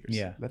couple of years.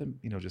 Yeah. Let him,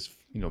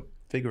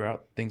 figure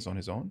out things on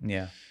his own.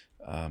 Yeah.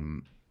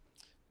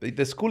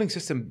 The schooling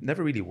system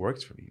never really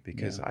worked for me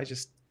because I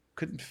just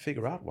couldn't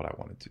figure out what I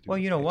wanted to do. Well,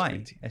 you know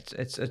why?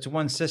 It's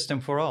one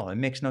system for all. It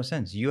makes no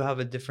sense. You have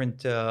a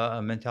different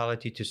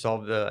mentality to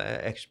solve the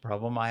X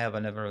problem. I have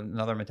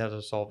another mentality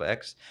to solve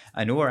X.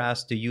 And we're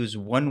asked to use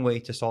one way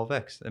to solve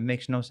X. It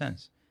makes no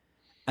sense.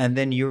 And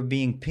then you're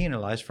being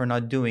penalized for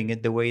not doing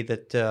it the way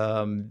that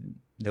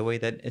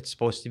it's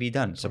supposed to be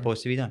done.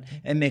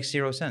 It makes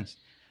zero sense.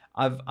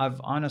 I've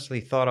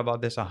honestly thought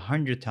about this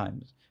 100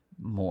 times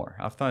more.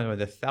 I've thought about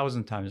it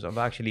 1,000 times of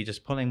actually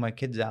just pulling my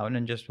kids out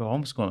and just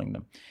homeschooling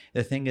them.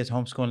 The thing is,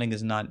 homeschooling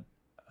is not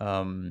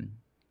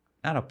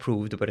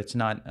approved, but it's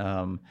not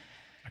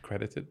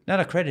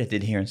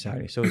accredited here in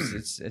Saudi. So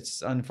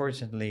it's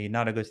unfortunately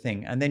not a good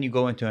thing. And then you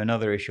go into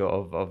another issue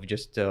of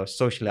just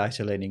socially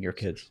isolating your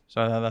kids.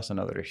 So that's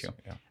another issue.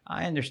 Yeah.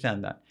 I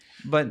understand that.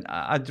 But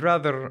I'd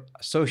rather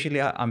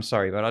socially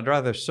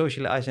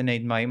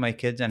isolate my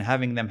kids and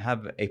having them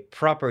have a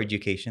proper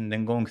education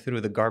than going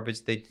through the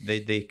garbage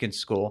they can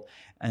school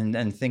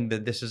and think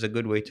that this is a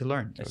good way to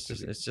learn.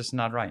 It's just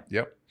not right.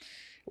 Yep.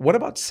 What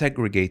about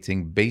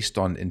segregating based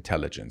on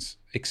intelligence?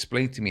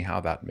 Explain to me how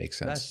that makes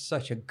sense. That's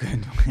such a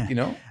good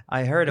one.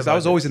 I heard about it. I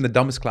was always in the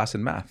dumbest class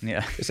in math.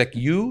 Yeah. It's like,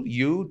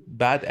 you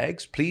bad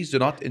eggs, please do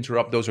not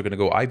interrupt those who are going to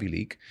go Ivy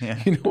League.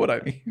 Yeah. You know what I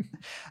mean?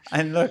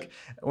 And look,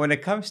 when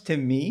it comes to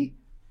me,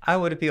 I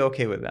would be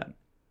okay with that.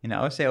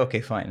 I would say,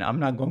 okay, fine. I'm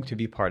not going to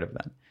be part of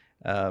that.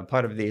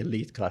 Part of the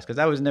elite class, because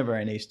I was never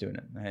an A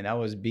student. And I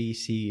was B,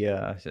 C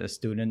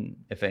student,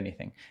 if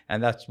anything.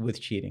 And that's with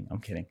cheating. I'm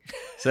kidding.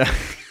 So...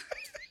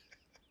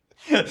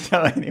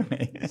 So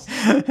anyway,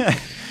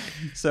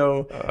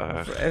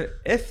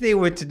 if they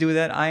were to do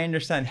that, I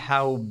understand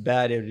how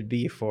bad it would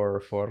be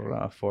for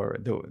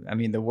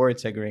the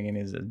word segregating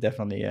is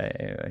definitely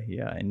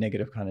a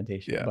negative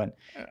connotation. Yeah. But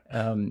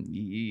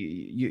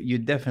you're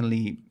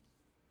definitely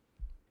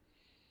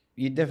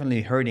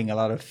hurting a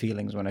lot of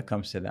feelings when it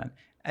comes to that.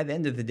 At the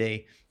end of the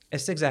day,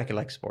 it's exactly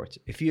like sports.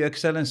 If you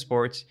excel in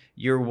sports,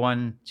 you're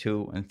 1,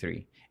 2, and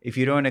 3. If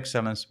you don't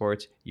excel in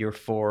sports, you're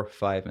 4,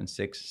 5, and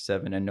 6,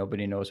 7, and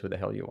nobody knows who the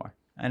hell you are,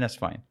 and that's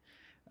fine.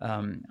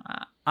 I'm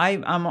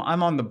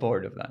on the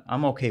board of that.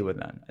 I'm okay with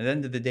that. At the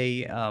end of the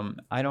day,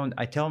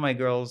 I tell my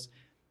girls,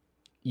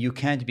 you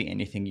can't be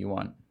anything you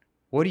want.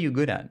 What are you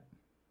good at?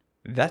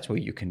 That's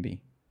what you can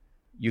be.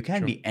 You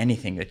can't be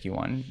anything that you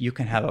want. You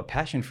can have a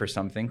passion for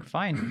something,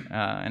 fine,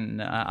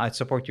 and I'd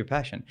support your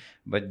passion.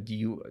 But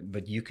you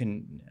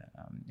can,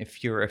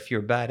 if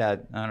you're bad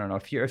at, I don't know,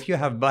 if you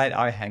have bad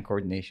eye-hand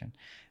coordination,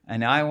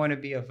 and I want to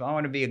be a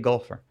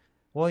golfer.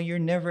 Well, you're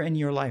never in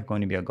your life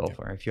going to be a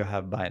golfer if you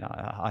have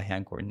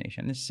eye-hand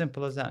coordination. It's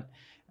simple as that.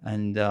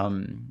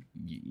 And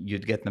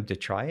you'd get them to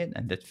try it,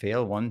 and they'd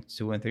fail 1,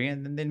 2, and 3,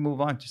 and then they'd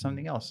move on to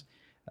something else.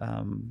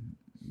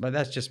 But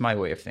that's just my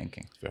way of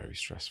thinking. It's very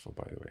stressful,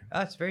 by the way.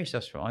 That's very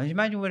stressful. And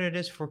imagine what it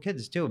is for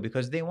kids too,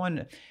 because they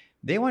want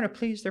to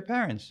please their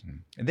parents.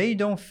 They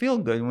don't feel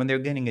good when they're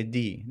getting a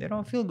D. They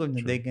don't feel good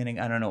when they're getting,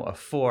 I don't know, a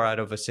 4 out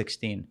of a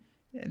 16.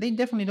 They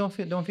definitely don't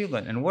feel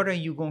good. And what are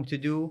you going to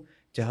do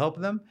to help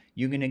them?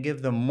 You're going to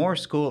give them more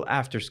school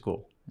after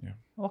school. Yeah.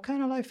 What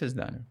kind of life is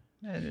that?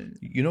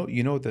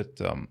 You know that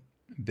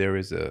there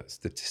is a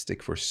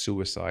statistic for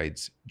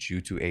suicides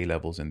due to A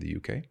levels in the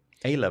UK.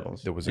 A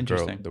levels. There was a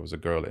girl. There was a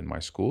girl in my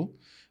school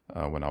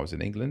when I was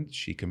in England.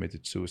 She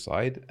committed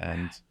suicide,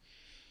 and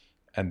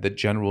the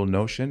general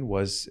notion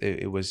was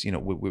it was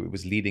it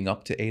was leading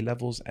up to A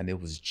levels, and it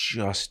was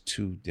just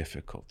too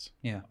difficult.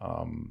 Yeah.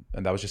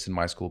 And that was just in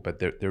my school, but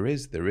there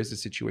is a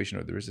situation,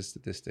 or there is a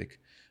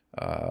statistic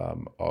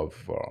of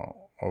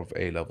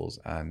A levels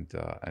and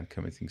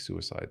committing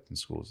suicide in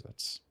schools.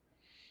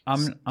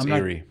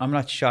 I'm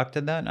not shocked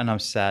at that, and I'm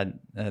sad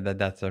that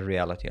that's a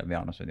reality. I'll be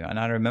honest with you. And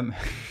I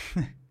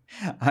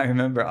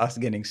remember us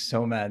getting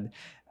so mad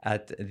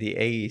at the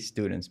A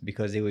students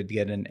because they would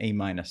get an A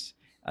minus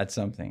at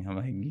something. I'm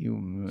like,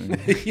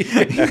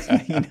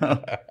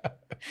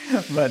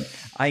 But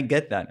I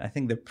get that. I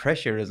think the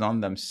pressure is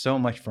on them so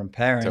much from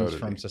parents, totally.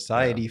 From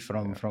society,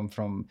 from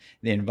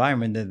the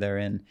environment that they're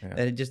in. Yeah.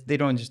 That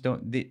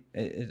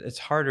it's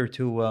harder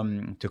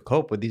to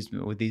cope with these,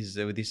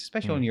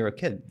 especially when you're a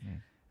kid.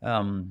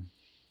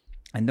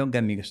 And don't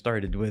get me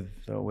started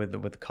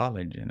with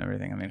college and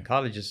everything. I mean,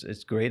 college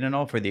is great and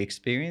all for the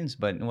experience,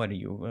 but what are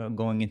you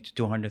going into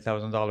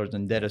 $200,000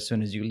 in debt as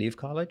soon as you leave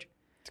college?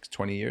 It takes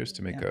 20 years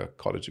to make a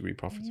college degree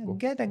profitable.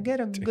 Get a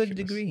good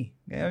degree.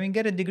 I mean,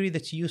 get a degree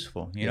that's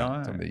useful. You know,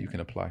 something that you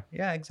can apply.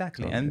 Yeah,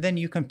 exactly. Okay. And then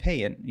you can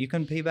pay it. You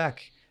can pay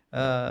back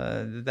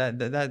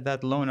that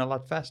loan a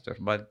lot faster.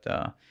 But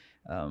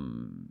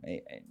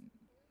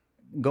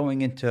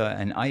going into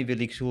an Ivy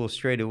League school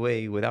straight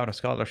away without a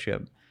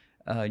scholarship,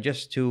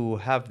 just to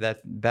have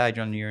that badge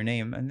on your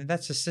name, and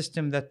that's a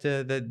system that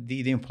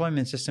the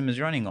employment system is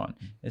running on.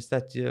 It's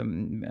that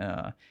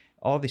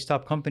all these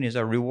top companies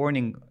are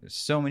rewarding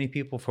so many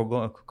people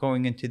for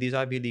going into these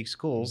Ivy League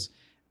schools,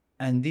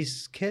 and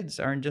these kids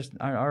are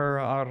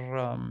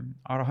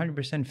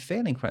 100%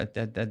 failing at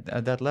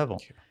that level.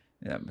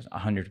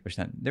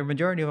 100%. The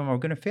majority of them are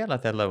going to fail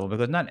at that level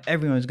because not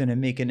everyone is going to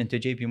make it into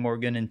JP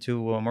Morgan,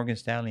 into Morgan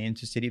Stanley,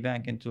 into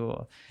Citibank,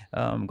 into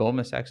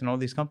Goldman Sachs, and all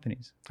these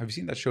companies. Have you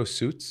seen that show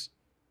Suits?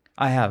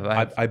 I have.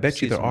 I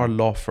bet you there are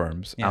law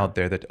firms out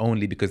there that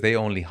because they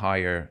only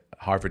hire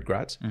Harvard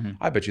grads. Mm-hmm.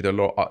 I bet you there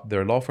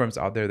are law firms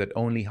out there that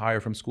only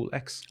hire from school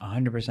X.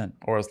 100%.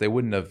 Or else they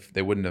wouldn't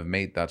have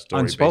made that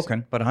story.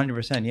 Unspoken, but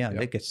 100%. Yeah,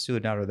 they get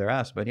sued out of their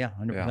ass. But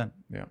 100%.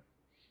 Yeah.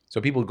 So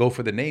people go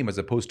for the name as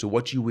opposed to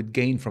what you would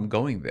gain from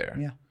going there.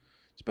 Yeah.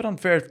 It's a bit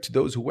unfair to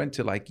those who went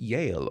to like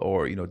Yale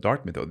or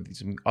Dartmouth or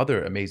some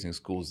other amazing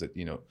schools that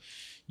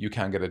you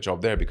can't get a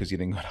job there because you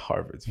didn't go to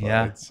Harvard.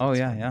 Yeah.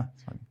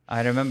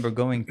 I remember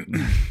going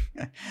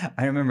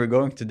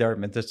to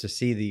Dartmouth just to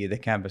see the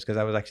campus because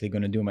I was actually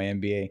going to do my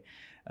MBA.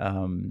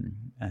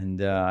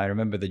 And I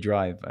remember the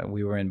drive.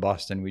 We were in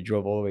Boston. We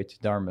drove all the way to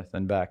Dartmouth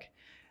and back.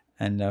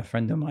 And a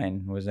friend of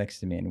mine was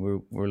next to me, and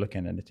we're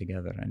looking at it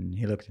together. And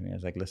he looked at me. I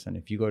was like, "Listen,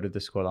 if you go to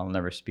this school, I'll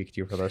never speak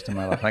to you for the rest of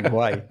my life." Like,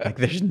 why? Like,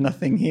 there's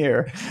nothing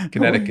here.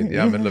 Connecticut,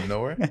 middle of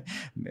nowhere.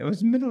 It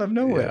was middle of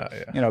nowhere.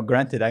 Yeah.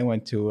 Granted, I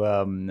went to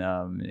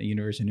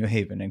University of New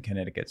Haven in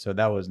Connecticut, so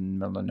that was in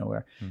the middle of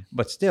nowhere.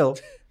 But still,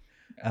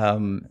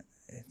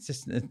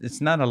 it's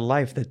not a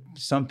life that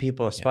some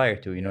people aspire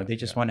to. They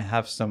just want to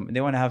have some.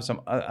 They want to have some.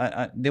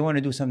 They want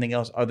to do something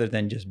else other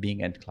than just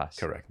being in class.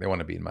 Correct. They want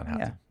to be in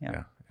Manhattan.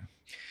 Yeah.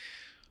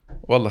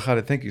 Well,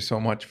 Khaled, thank you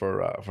so much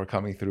for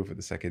coming through for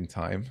the second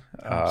time.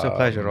 It's a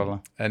pleasure,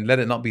 Allah. And let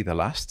it not be the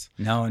last.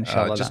 No,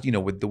 inshallah. Just,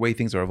 with the way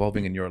things are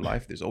evolving in your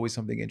life, there's always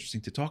something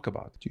interesting to talk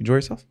about. Did you enjoy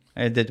yourself?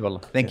 I did, Wallah.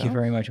 Thank you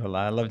very much,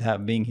 Wallah. I loved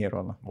being here,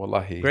 Wallah.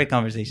 Wallahi. Great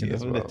conversation.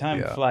 The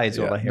time flies,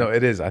 Wallah. Here. No,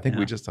 it is. I think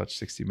we just touched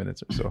 60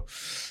 minutes or so.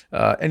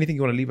 Anything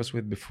you want to leave us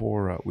with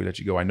before we let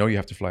you go? I know you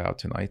have to fly out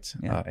tonight.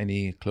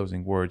 Any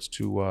closing words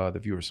to the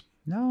viewers?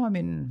 No, I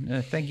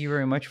mean, thank you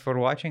very much for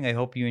watching. I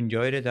hope you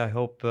enjoyed it. I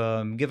hope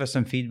give us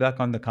some feedback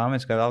on the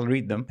comments because I'll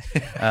read them.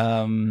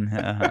 I'm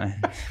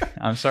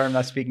sorry I'm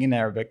not speaking in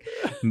Arabic,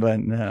 but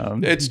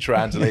it's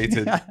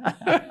translated.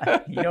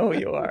 You know who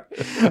you are.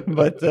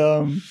 But you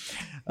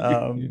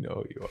know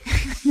who you are.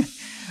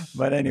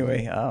 But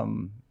anyway,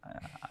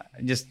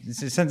 just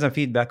send some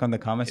feedback on the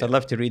comments. I'd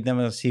love to read them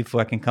and see if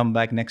I can come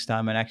back next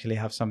time and actually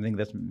have something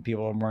that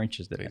people are more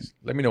interested in.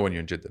 Let me know when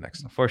you're in Jeddah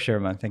next time. For sure,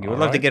 man. Thank you. We'd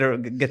love to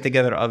get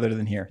together other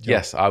than here. Too.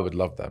 Yes, I would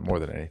love that more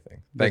than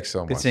anything. Thanks so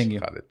much. Good seeing you.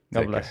 Khaled.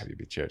 God bless.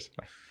 Cheers.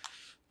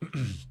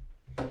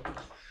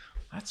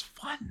 That's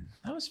fun.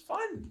 That was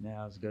fun. Yeah,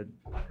 that was good.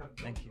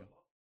 Thank you.